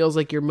kind of feels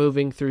like you're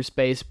moving through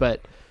space,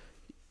 but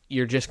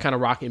you're just kind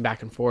of rocking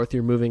back and forth.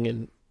 You're moving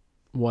in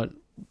what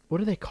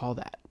do they call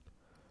that?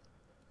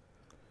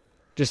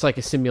 Just like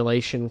a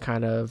simulation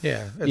kind of.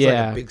 Yeah, it's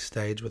like a big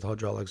stage with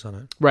hydraulics on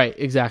it. Right,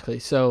 exactly.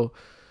 So,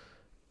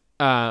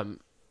 I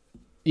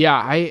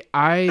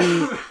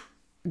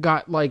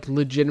got like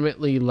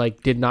legitimately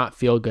like did not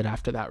feel good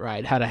after that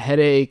ride. Had a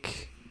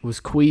headache, was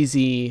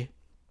queasy.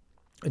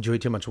 Did you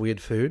eat too much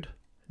weird food?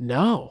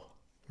 No.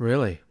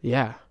 Really?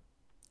 Yeah.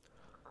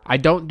 I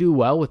don't do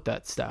well with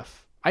that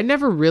stuff. I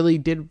never really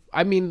did.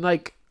 I mean,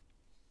 like,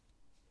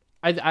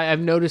 I've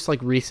noticed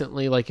like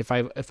recently, like if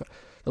the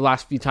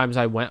last few times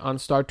I went on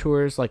Star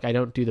Tours, like I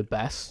don't do the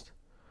best.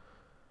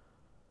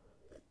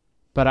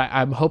 But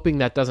I'm hoping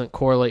that doesn't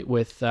correlate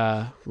with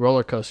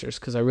roller coasters,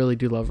 because I really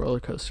do love roller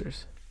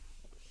coasters.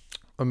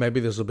 Or maybe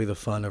this will be the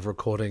fun of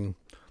recording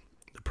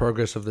the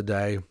progress of the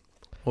day.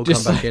 We'll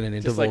come back in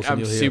intervals. Like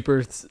I'm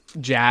super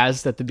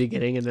jazzed at the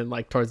beginning, and then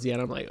like towards the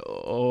end, I'm like,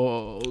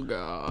 oh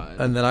god.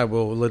 And then I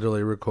will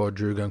literally record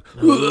Drew going,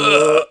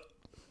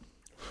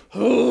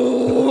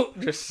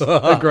 just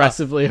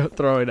aggressively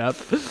throwing up.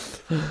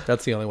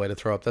 That's the only way to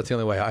throw up. That's the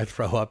only way I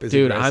throw up.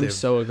 Dude, aggressive. I'm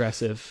so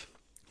aggressive.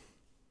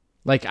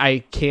 Like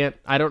I've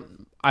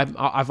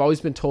always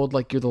been told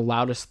like you're the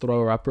loudest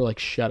thrower up, or like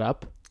shut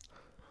up.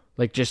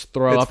 Like just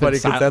throw up in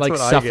silence, like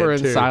suffer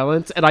in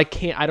silence, and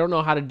I don't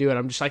know how to do it.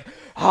 I'm just like,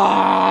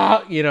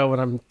 when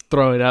I'm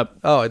throwing up.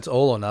 Oh, it's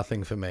all or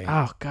nothing for me.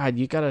 Oh God,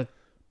 you gotta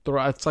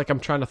throw. It's like I'm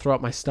trying to throw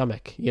up my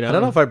stomach. I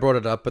don't know if I brought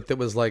it up, but there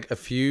was like a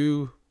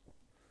few,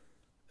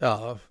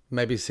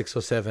 maybe 6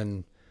 or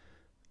 7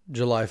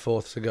 July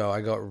 4ths ago.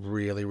 I got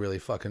really, really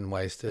fucking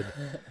wasted.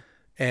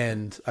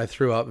 And I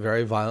threw up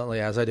very violently,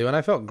 as I do, and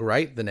I felt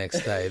great the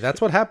next day. That's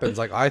what happens.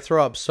 Like, I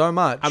throw up so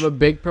much. I'm a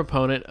big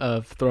proponent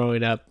of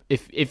throwing up.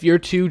 If you're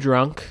too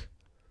drunk,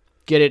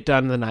 get it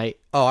done the night.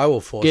 Oh, I will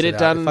force it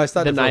out. If I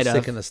start to feel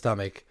sick in the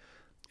stomach,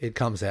 it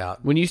comes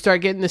out. When you start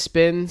getting the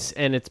spins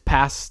and it's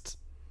past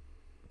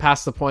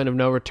past the point of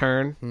no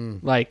return.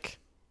 Like,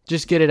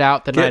 just get it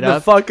out the night of. Get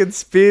the fucking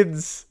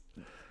spins.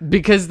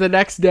 Because the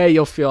next day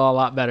you'll feel a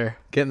lot better.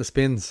 Getting the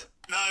spins.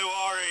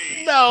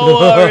 No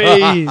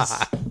worries.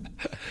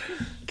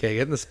 Okay,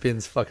 getting the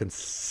spins fucking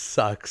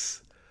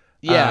sucks.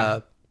 Yeah,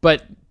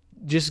 but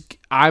just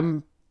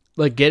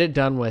get it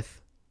done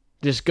with.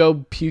 Just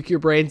go puke your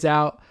brains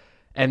out,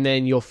 and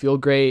then you'll feel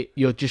great.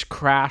 You'll just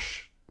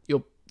crash.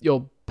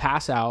 You'll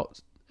pass out,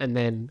 and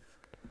then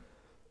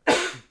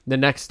the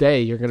next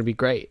day you're gonna be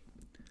great.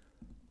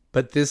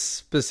 But this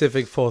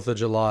specific 4th of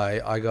July,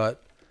 I got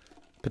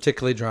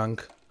particularly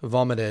drunk,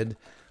 vomited.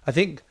 I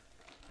think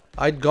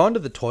I'd gone to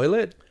the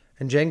toilet,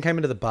 and Jen came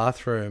into the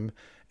bathroom,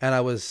 and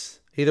I was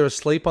either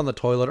asleep on the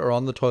toilet or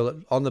on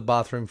the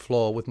bathroom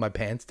floor with my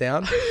pants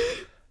down.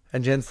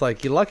 And Jen's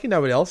like, "You're lucky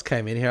nobody else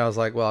came in here." I was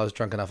like, "Well, I was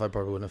drunk enough. I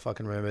probably wouldn't have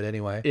fucking remembered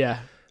anyway."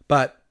 Yeah.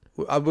 But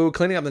we were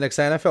cleaning up the next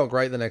day, and I felt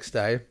great the next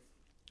day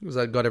because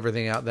I got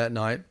everything out that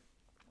night.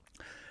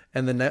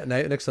 And the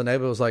next door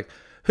neighbor was like,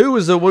 "Who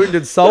was a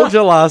wounded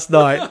soldier last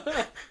night?"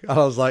 And I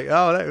was like,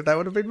 "Oh, that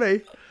would have been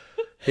me."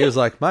 He was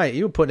like, "Mate,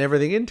 you were putting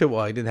everything into it."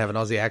 Well, he didn't have an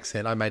Aussie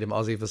accent. I made him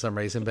Aussie for some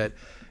reason, but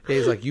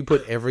he's like, "You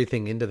put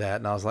everything into that."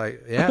 And I was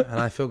like, "Yeah,"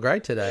 and I feel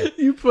great today.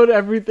 You put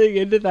everything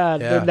into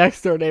that. Yeah. The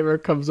next door neighbor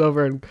comes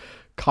over and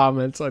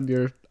comments on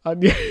your.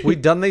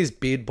 We'd done these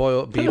beer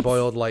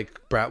boiled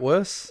like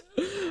bratwursts.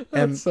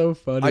 That's so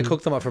funny. I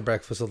cooked them up for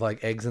breakfast with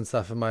like eggs and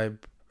stuff. And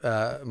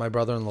my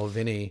brother-in-law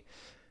Vinny,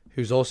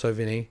 who's also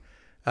Vinny,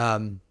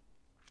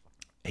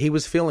 he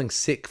was feeling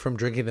sick from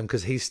drinking them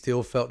because he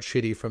still felt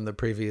shitty from the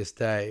previous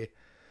day.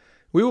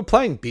 We were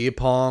playing beer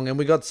pong, and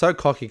we got so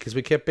cocky because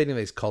we kept beating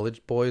these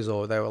college boys,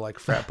 or they were like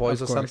frat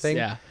boys or something.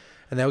 Yeah.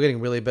 And they were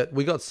getting but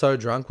we got so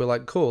drunk, we're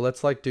like, cool,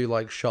 let's like do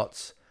like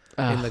shots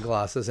in the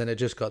glasses, and it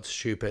just got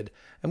stupid.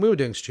 And we were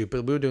doing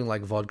stupid. We were doing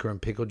like vodka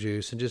and pickle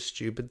juice and just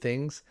stupid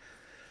things.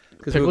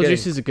 Pickle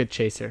juice is a good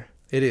chaser.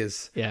 It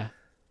is. Yeah.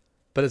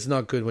 But it's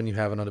not good when you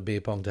have it on a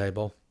beer pong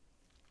table.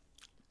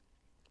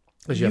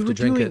 Because you have to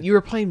drink it. You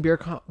were playing beer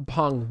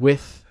pong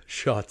with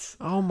shots.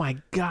 Oh my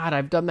God.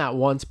 I've done that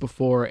once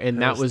before,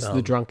 and that was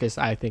the drunkest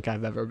I think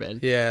I've ever been.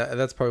 Yeah,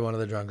 that's probably one of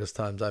the drunkest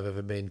times I've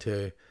ever been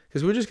too.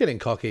 Because we were just getting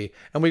cocky,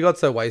 and we got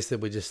so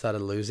wasted we just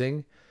started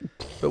losing.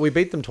 But we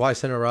beat them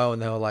twice in a row,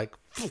 and they were like,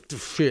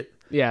 shit.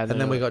 Yeah. And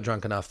then we got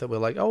drunk enough that we're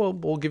like, oh, well,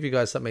 we'll give you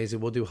guys something easy.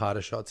 We'll do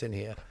harder shots in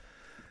here.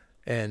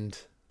 And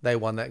they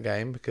won that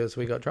game because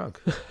we got drunk.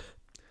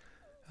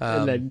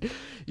 And then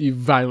you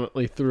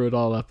violently threw it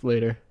all up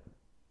later.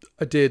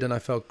 I did, and I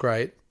felt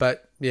great.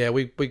 But yeah,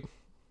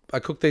 I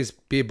cooked these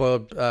beer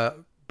boiled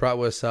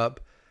bratwursts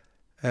up,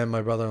 and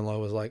my brother-in-law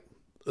was like,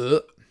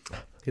 ugh.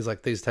 He's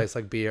like, these taste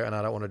like beer, and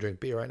I don't want to drink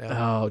beer right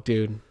now. Oh,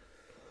 dude.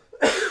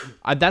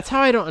 That's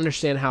how I don't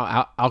understand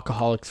how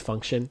alcoholics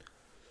function.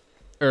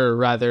 Or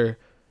rather,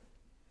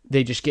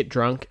 they just get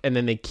drunk, and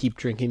then they keep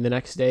drinking the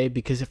next day.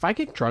 Because if I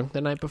get drunk the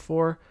night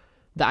before,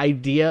 the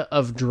idea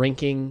of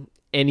drinking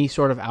any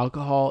sort of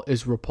alcohol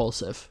is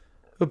repulsive.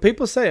 But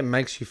people say it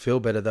makes you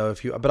feel better, though.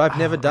 But I've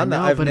never done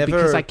that.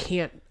 Because I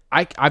can't.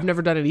 I've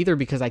never done it either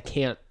because I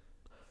can't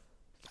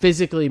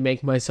physically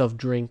make myself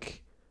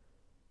drink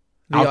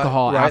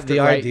alcohol after. The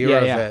idea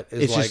of it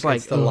is it's like, just like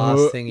it's the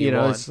last thing you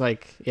want. It's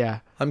like, yeah.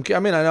 I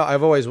mean, I know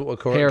I've always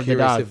curious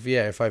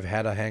if I've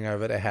had a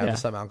hangover to have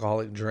some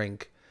alcoholic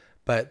drink,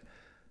 but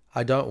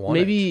I don't want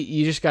Maybe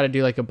you just got to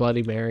do like a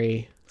Bloody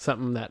Mary,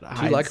 something that hides.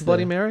 Do you like a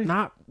Bloody Mary?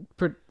 Not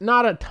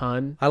a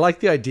ton. I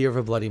like the idea of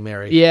a Bloody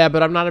Mary. Yeah,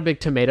 but I'm not a big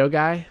tomato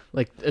guy,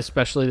 like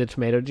especially the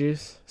tomato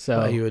juice. So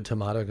are you a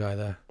tomato guy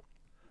though?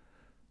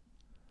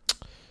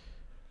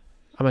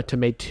 I'm a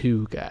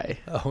tomato guy.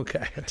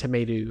 Okay. A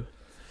tomato.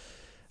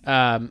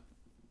 Yeah,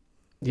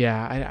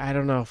 I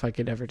don't know if I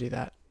could ever do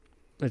that.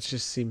 It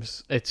just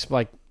seems, it's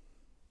like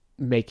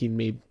making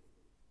me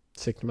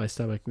sick to my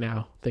stomach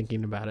now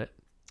thinking about it.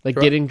 Like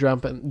getting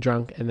drunk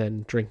and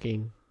then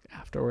drinking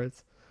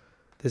afterwards.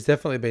 There's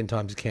definitely been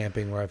times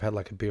camping where I've had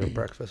like a beer at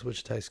breakfast,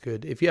 which tastes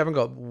good. If you haven't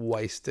got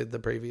wasted the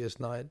previous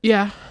night.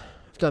 Yeah,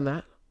 I've done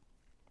that.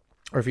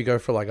 Or if you go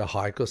for like a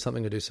hike or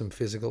something to do some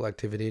physical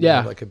activity. Yeah.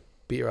 Have like a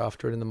beer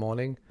after it in the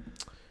morning.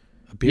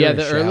 The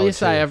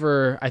earliest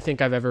I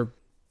think I've ever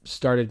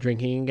started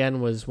drinking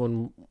again was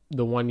when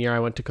the one year I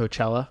went to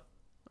Coachella.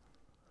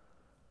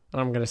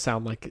 I'm going to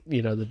sound like,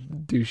 the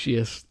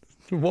douchiest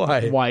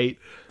white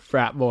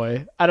frat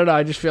boy. I don't know.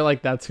 I just feel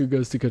like that's who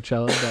goes to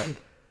Coachella. But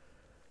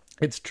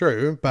it's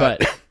true.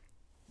 But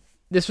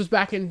this was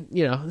back in,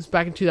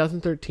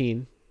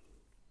 2013.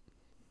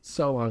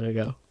 So long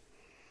ago.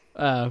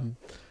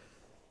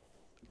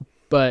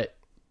 But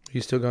are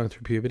you still going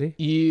through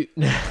puberty?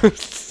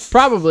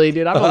 Probably,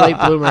 dude. I'm a late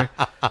bloomer.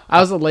 I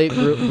was a late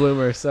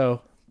bloomer.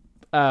 So,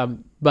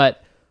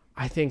 but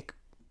I think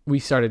we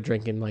started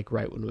drinking like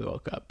right when we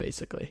woke up,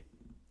 basically.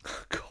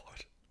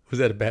 God, was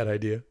that a bad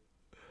idea?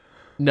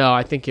 No,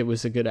 I think it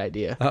was a good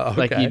idea. Oh,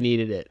 okay. Like you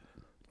needed it.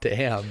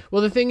 Damn.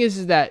 Well, the thing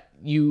is that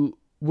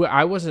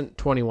I wasn't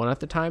 21 at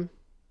the time,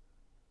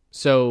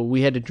 so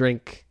we had to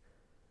drink.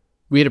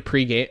 We had a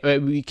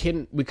pregame.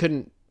 We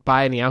couldn't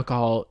buy any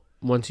alcohol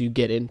once you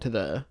get into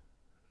the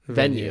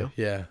venue.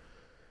 Yeah.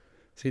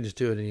 So you just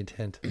do it in your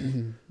tent.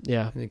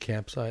 Yeah. In your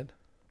campsite.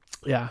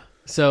 Yeah.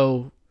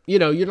 So,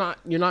 you're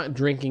not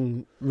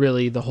drinking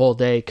really the whole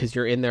day because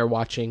you're in there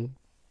watching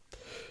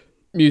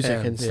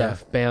music and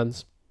stuff,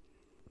 bands.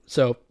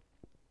 So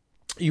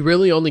you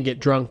really only get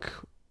drunk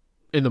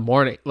in the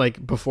morning,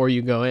 like before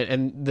you go in.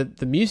 And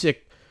the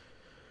music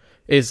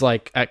is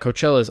like at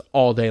Coachella is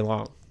all day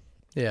long.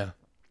 Yeah.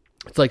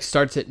 It's like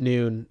starts at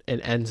noon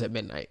and ends at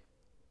midnight.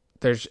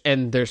 There's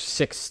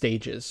 6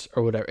 stages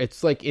or whatever.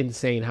 It's like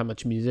insane how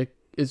much music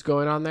is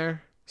going on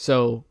there.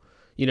 So,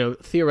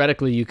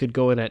 theoretically you could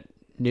go in at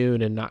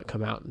noon and not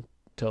come out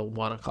until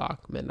 1:00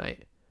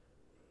 midnight.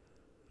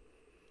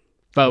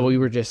 But we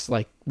were just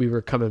like, we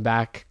were coming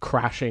back,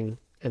 crashing,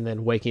 and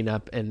then waking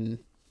up and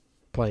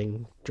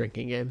playing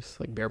drinking games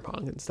like beer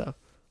pong and stuff,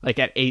 like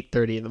at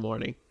 8:30 in the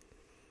morning.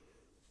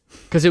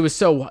 Because it was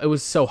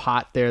so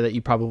hot there that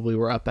you probably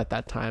were up at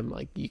that time,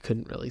 like you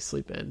couldn't really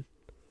sleep in.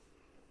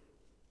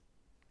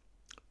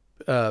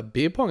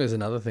 Beer pong is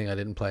another thing I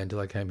didn't play until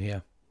I came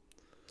here.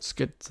 It's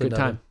good. It's good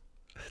time.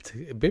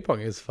 Beer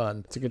pong is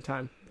fun. It's a good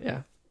time.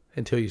 Yeah.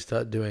 Until you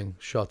start doing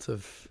shots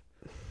of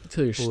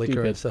until you're liquor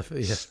stupid. And stuff.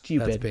 Yeah,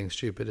 stupid. That's being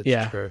stupid.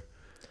 It's true.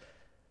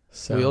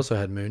 So we also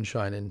had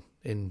moonshine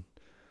in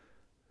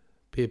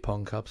beer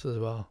pong cups as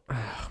well.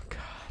 Oh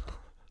God.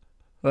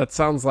 That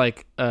sounds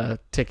like a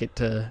ticket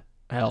to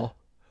hell.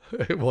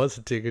 It was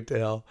a ticket to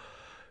hell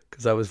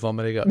because I was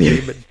vomiting up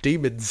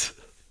demons.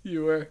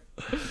 You were.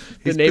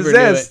 He's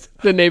possessed.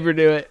 The neighbor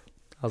knew it.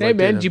 Hey like,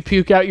 man, did you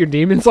puke out your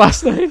demons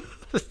last night?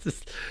 Were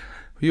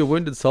you a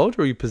wounded soldier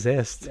or were you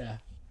possessed? Yeah.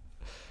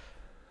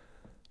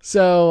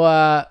 So,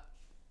 I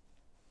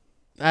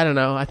don't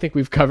know. I think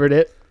we've covered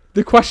it.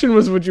 The question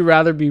was, would you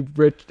rather be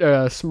rich,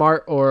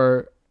 smart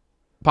or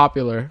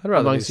popular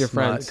amongst your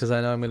friends? Because I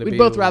know I'm going to be. We'd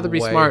both rather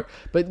be smart.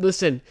 But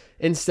listen,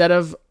 instead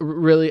of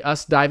really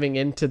us diving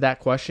into that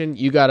question,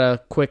 you got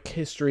a quick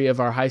history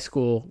of our high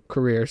school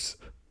careers.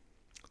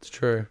 It's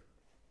true.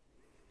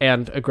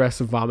 And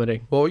aggressive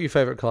vomiting. What were your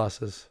favorite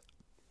classes?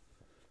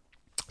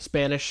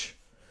 Spanish.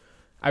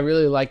 I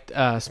really liked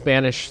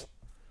Spanish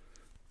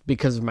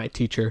because of my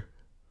teacher.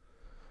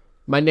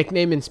 My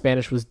nickname in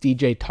Spanish was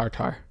DJ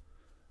Tartar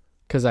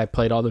because I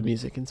played all the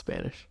music in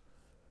Spanish.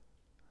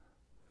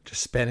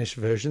 Just Spanish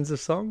versions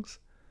of songs?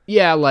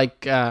 Yeah,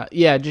 like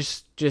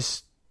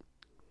just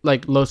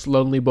like Los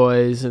Lonely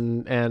Boys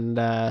and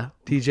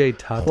DJ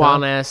Tartar.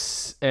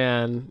 Juanes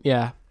and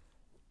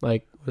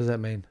like what does that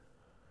mean?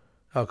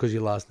 Oh, because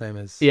your last name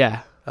is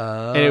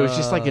and it was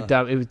just like it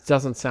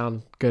doesn't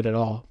sound good at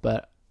all,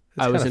 but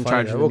I was in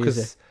charge of the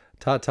music.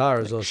 Tartar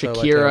is also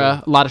Shakira,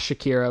 like a lot of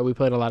Shakira. We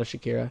played a lot of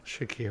Shakira.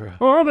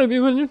 Oh, baby,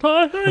 when you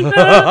talk like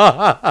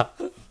that.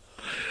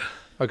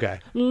 Okay.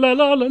 La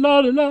la la la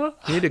la.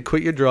 You need to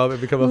quit your job and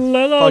become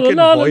a fucking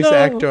voice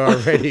actor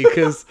already.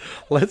 Because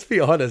let's be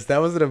honest, that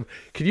wasn't a.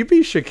 Can you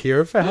be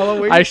Shakira for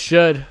Halloween? I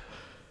should.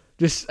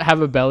 Just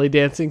have a belly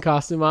dancing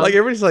costume on. Like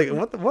everybody's like,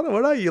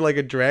 what are you, like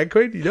a drag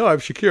queen? You know I'm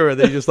Shakira. And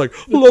then you're just like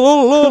la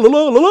la la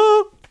la la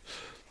la.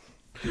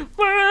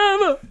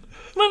 Whatever.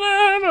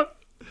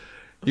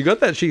 You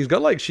got that. She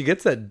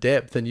gets that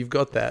depth, and you've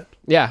got that.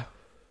 Yeah.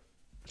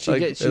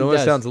 It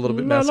almost sounds a little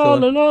bit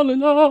masculine. La la la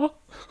la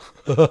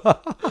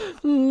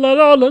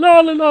la la la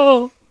la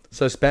la.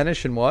 So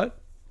Spanish and what?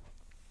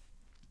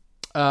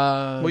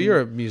 Well,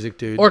 you're a music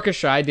dude.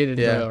 Orchestra. I did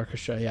enjoy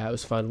orchestra. Yeah, it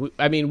was fun.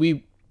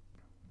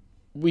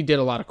 We did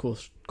a lot of cool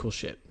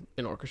shit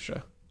in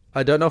orchestra.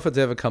 I don't know if it's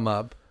ever come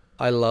up.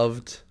 I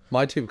loved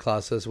my 2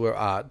 classes were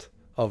art,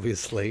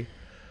 obviously.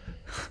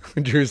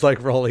 Drew's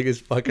like rolling his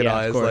fucking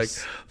eyes like,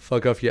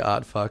 fuck off your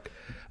art fuck.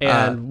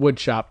 And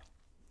woodshop.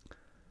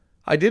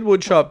 I did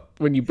woodshop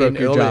when you broke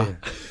your jaw.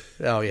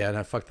 Oh yeah,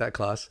 no, fuck that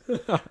class.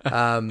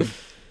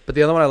 But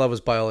the other one I love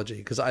was biology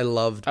because I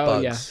loved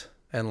bugs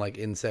and like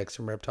insects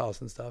and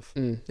reptiles and stuff.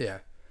 Yeah.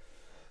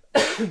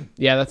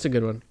 Yeah, that's a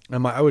good one.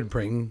 And I would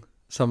bring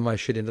some of my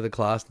shit into the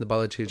class and the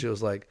biology teacher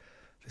was like,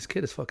 this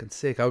kid is fucking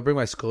sick. I would bring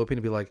my scorpion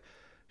and be like,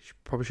 you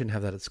probably shouldn't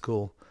have that at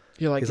school.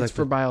 You're like, it's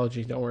for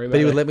biology. Don't worry about it. But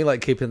he would let me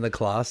like keep it in the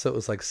class so it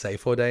was like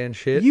safe all day and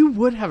shit. You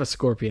would have a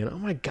scorpion. Oh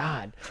my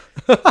God.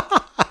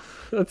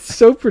 That's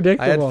so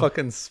predictable. I had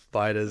fucking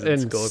spiders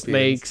and scorpions.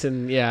 Snakes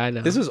and I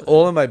know. This was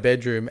all in my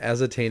bedroom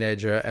as a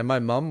teenager and my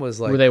mum was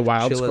like... Were they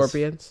wild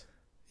scorpions?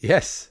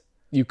 Yes.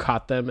 You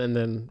caught them and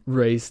then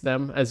raised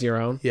them as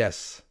your own?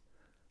 Yes.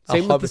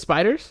 Same with the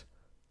spiders?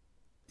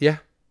 Yeah.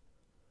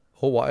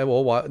 All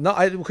wild. No,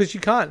 because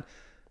you can't...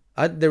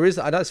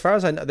 as far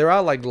as I know, there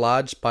are like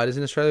large spiders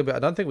in Australia, but I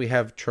don't think we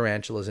have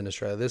tarantulas in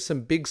Australia. There's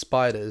some big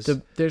spiders.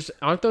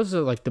 Aren't those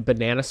like the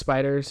banana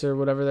spiders or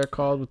whatever they're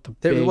called? With the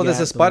there's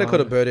a spider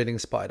called a bird-eating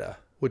spider,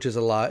 which is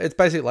it's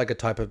basically like a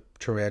type of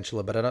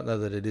tarantula, but I don't know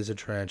that it is a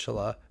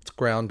tarantula. It's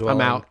ground dwelling.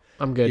 I'm out.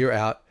 I'm good. You're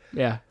out.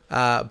 Yeah.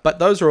 But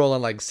those are all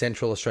in like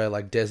central Australia,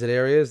 like desert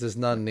areas. There's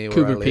none near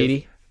where I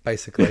live,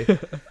 basically.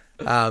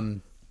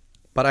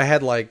 But I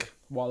had like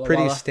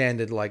pretty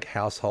standard like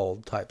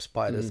household type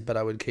spiders, but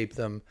I would keep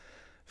them,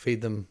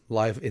 feed them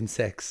live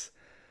insects.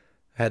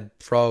 Had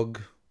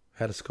frog,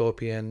 had a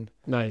scorpion.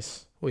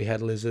 Nice. We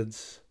had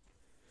lizards.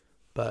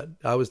 But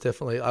it was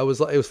funny. I was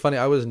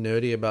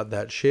nerdy about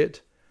that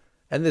shit.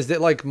 And there's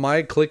like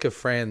my clique of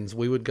friends,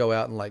 we would go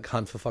out and like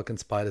hunt for fucking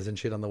spiders and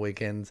shit on the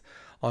weekends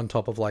on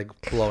top of like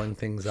blowing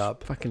things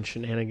up. Fucking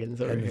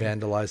shenanigans over and here.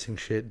 Vandalizing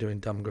shit, doing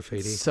dumb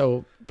graffiti.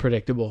 So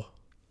predictable.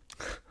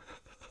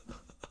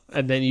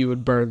 And then you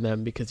would burn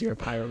them because you're a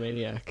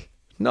pyromaniac.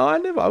 No,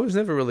 I was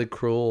never really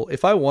cruel.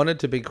 If I wanted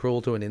to be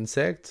cruel to an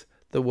insect,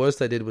 the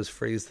worst I did was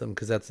freeze them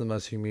because that's the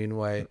most humane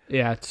way.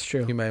 Yeah, it's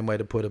true. Humane way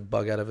to put a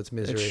bug out of its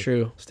misery. It's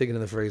true. Stick it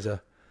in the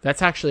freezer.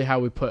 That's actually how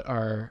we put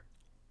our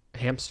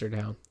hamster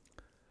down.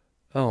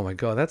 Oh my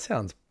god, that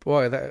sounds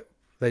boy.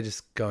 They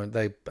just go.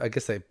 I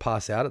guess they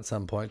pass out at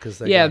some point because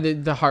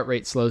the heart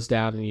rate slows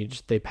down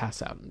and they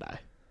pass out and die.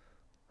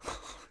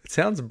 It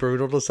sounds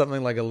brutal to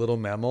something like a little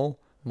mammal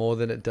more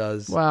than it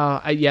does.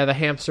 Well, the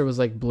hamster was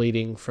like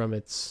bleeding from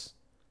its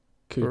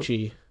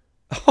coochie.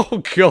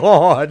 Oh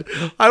god!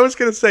 I was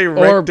gonna say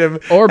rectum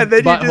or and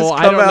then butthole. You just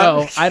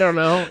come I don't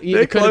know.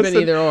 It could have been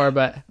either or,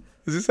 but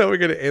is this how we're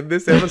gonna end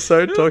this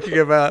episode? Talking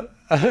about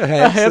a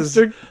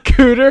hamster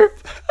cooter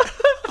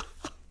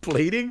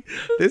bleeding?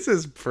 This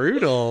is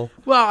brutal.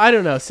 Well, I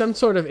don't know. Some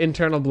sort of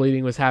internal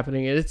bleeding was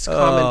happening, and it's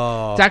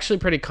common. It's actually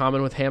pretty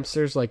common with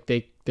hamsters. Like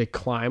they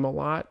climb a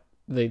lot.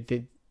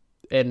 They'll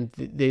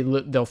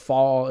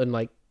fall and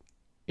like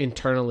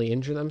internally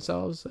injure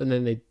themselves, and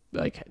then they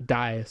like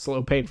die a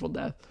slow, painful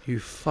death. You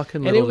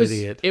fucking little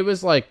idiot! It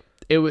was like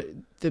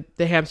the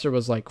hamster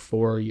was like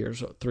 3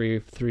 years old. I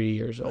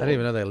didn't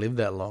even know they lived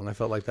that long. I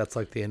felt like that's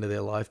like the end of their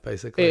life,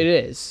 basically. It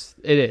is.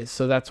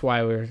 So that's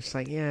why we were just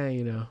like,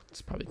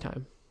 it's probably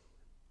time.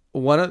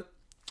 Early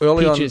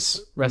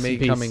Peaches, on, me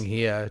coming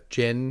here,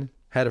 Jen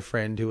had a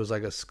friend who was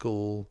like a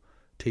school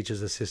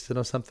teacher's assistant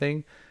or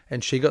something,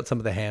 and she got some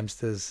of the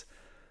hamsters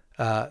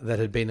that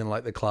had been in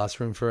like the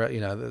classroom for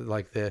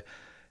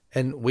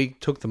and we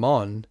took them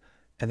on,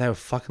 and they were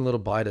fucking little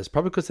biters,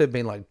 probably because they've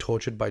been like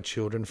tortured by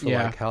children for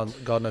like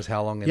God knows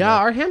how long.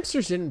 Our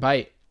hamsters didn't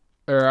bite,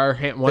 or our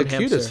one They're hamster.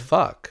 Cute as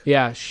fuck.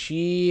 Yeah,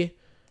 she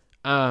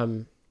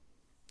bit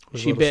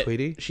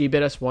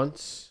us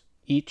once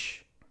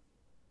each,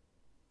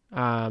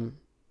 and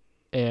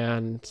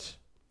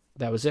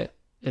that was it.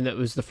 And that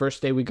was the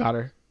first day we got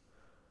her.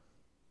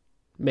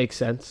 Makes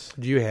sense.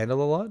 Do you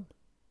handle a lot?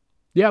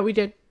 Yeah, we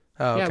did.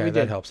 Oh, okay. Yeah,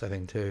 that helps, I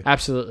think, too.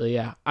 Absolutely,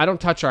 yeah. I don't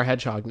touch our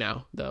hedgehog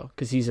now, though,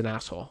 because he's an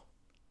asshole.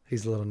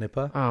 He's a little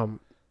nipper?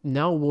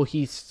 No, well,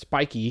 he's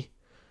spiky,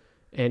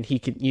 and he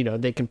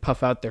can, they can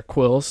puff out their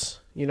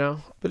quills,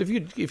 But if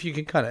you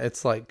can kind of,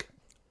 it's like,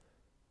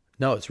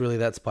 no, it's really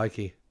that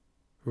spiky.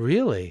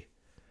 Really?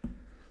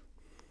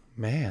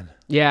 Man.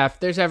 Yeah, if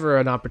there's ever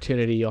an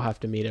opportunity, you'll have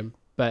to meet him.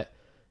 But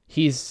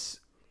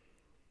he's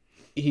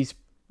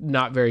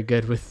not very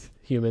good with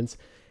humans.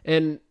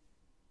 And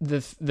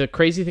the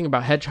crazy thing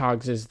about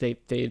hedgehogs is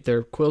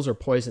their quills are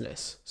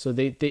poisonous, so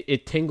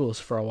it tingles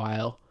for a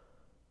while.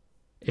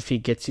 If he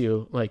gets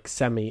you like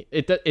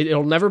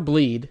it'll never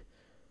bleed,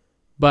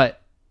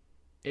 but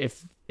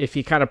if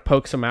he kind of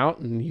pokes them out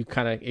and it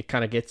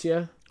kind of gets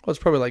you. Well, it's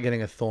probably like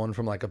getting a thorn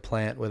from like a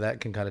plant where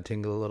that can kind of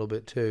tingle a little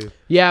bit too.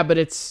 Yeah, but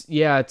it's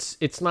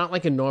not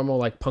like a normal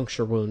like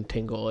puncture wound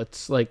tingle.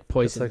 It's like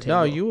poison. It's like,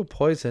 no, you were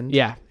poisoned.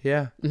 Yeah.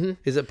 Yeah. Mm-hmm.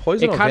 Is it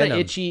poison or venom?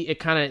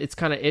 It's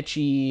kind of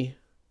itchy.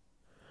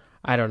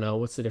 I don't know.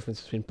 What's the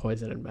difference between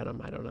poison and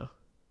venom? I don't know.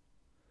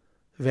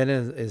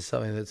 Venom is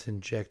something that's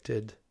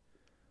injected,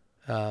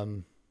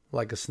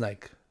 like a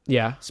snake.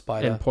 Yeah.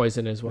 Spider. And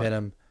poison as well.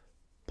 Venom.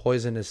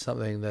 Poison is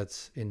something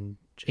that's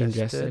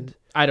ingested.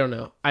 I don't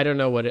know. I don't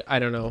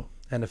know.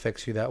 And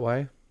affects you that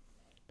way.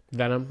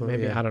 Venom,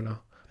 maybe. Yeah. I don't know.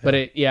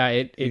 But you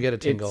get a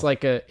tingle. It's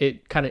like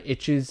it kind of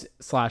itches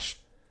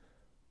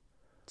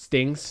 /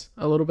 stings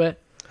a little bit.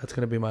 That's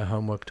going to be my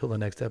homework till the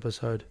next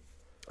episode.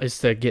 Is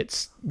to get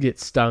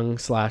stung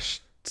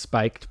 /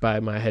 spiked by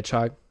my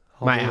hedgehog,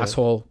 my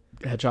asshole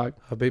hedgehog.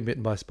 I've been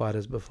bitten by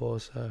spiders before,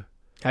 so.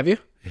 Have you?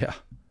 Yeah.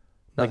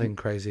 Nothing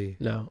crazy.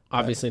 No,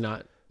 obviously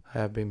not. I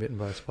have been bitten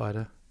by a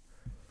spider.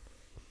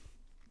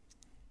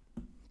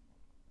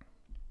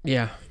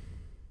 Yeah.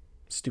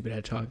 Stupid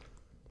hedgehog.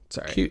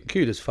 Sorry.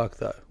 Cute as fuck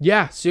though.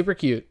 Yeah, super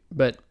cute,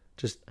 but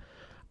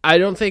I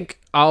don't think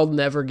I'll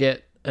never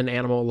get an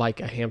animal like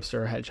a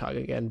hamster or hedgehog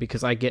again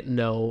because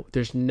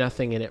there's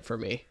nothing in it for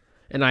me.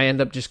 And I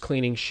end up just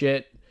cleaning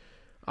shit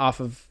off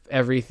of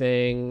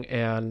everything,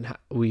 and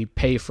we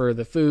pay for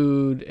the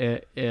food,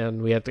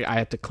 and I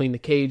have to clean the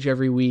cage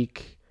every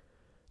week.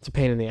 It's a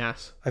pain in the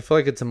ass. I feel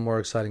like it's a more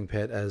exciting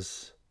pet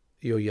as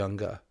you're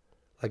younger.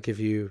 Like if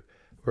you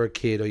were a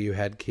kid or you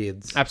had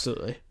kids.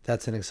 Absolutely.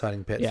 That's an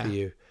exciting pet for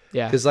you.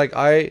 Yeah. Because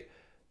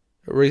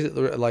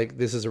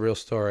this is a real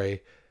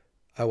story.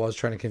 I was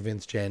trying to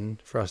convince Jen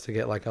for us to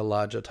get like a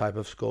larger type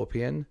of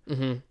scorpion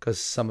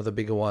because some of the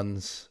bigger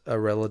ones are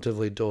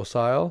relatively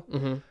docile.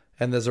 Mm-hmm.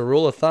 And there's a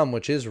rule of thumb,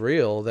 which is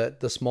real, that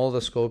the smaller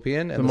the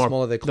scorpion and the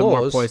smaller their claws,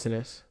 the more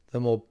poisonous, the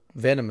more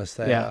venomous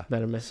they are. Yeah,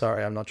 venomous.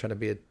 Sorry, I'm not trying to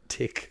be a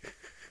tick.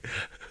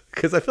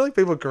 Because I feel like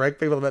people correct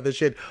people about this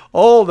shit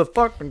all the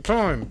fucking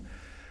time.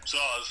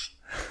 Sauce.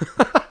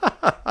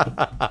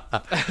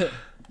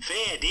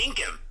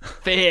 dinkum.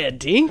 Fair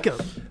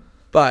dinkum.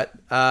 But,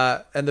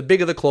 and the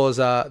bigger the claws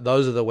are,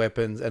 those are the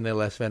weapons, and they're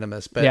less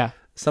venomous. But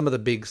some of the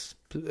big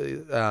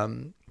species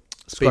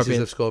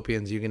of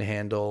scorpions you can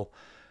handle,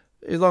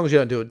 as long as you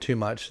don't do it too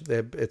much,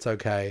 it's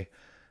okay.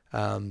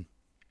 And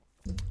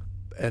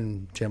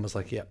Jen was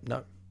like,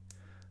 no.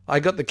 I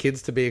got the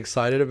kids to be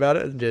excited about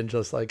it, and Jen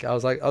just like, I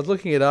was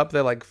looking it up.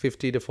 They're like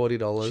 $50 to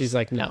 $40. She's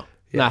like, no,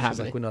 not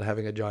happening. Like, we're not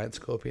having a giant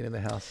scorpion in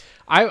the house.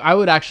 I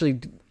would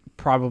actually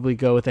probably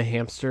go with a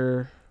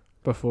hamster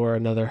before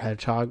another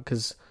hedgehog,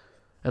 because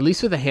at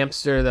least with a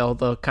hamster, they'll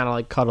kind of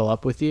like cuddle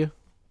up with you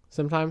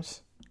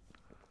sometimes.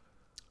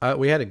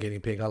 We had a guinea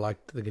pig. I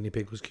liked the guinea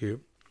pig. Was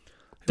cute.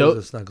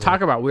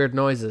 Talk about weird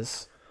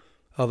noises.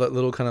 Oh, that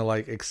little kind of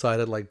like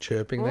excited, like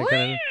chirping. That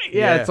kind of,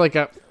 yeah, it's like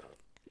a.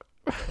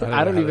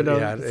 I don't even know.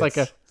 Yeah, it's like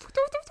a.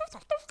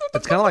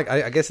 It's kind of like,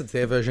 I guess it's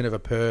their version of a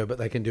purr, but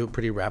they can do it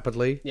pretty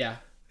rapidly. Yeah.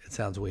 It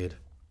sounds weird.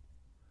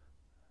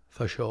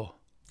 For sure.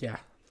 Yeah.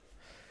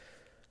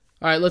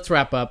 All right, let's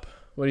wrap up.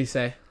 What do you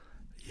say?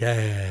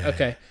 Yeah.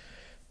 Okay.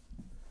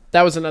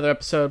 That was another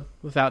episode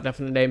Without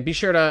Definite Name. Be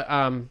sure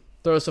to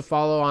throw us a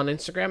follow on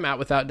Instagram at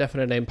Without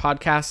Definite Name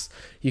Podcasts.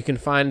 You can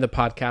find the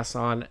podcast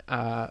on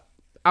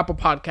Apple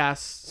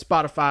Podcasts,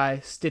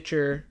 Spotify,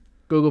 Stitcher,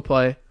 Google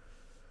Play.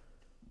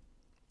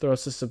 Throw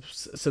us a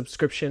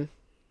subscription,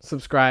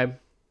 subscribe,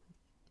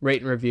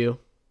 rate and review.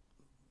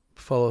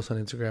 Follow us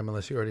on Instagram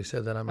unless you already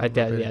said that. I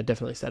did. Yeah,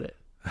 definitely said it.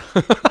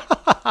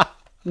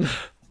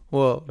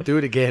 Well, do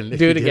it again.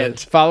 Do it again.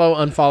 Follow,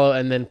 unfollow,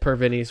 and then per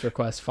Vinny's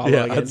request,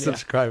 follow again.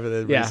 Unsubscribe and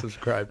then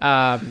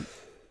resubscribe.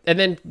 And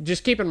then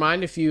just keep in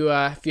mind, if you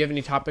have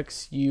any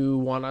topics you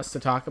want us to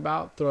talk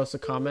about, throw us a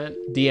comment,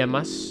 DM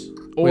us,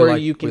 or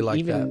you can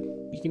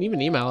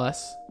even email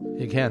us.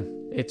 You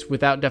can. It's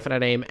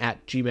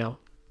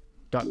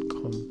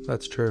withoutdefiniteaim@gmail.com.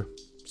 That's true.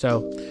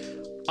 So,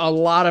 a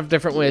lot of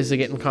different ways to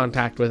get in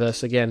contact with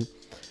us. Again,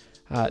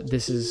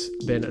 this has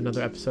been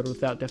another episode of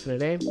Without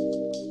Definite Aim.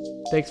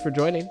 Thanks for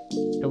joining,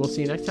 and we'll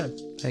see you next time.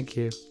 Thank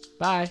you.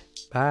 Bye.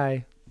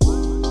 Bye.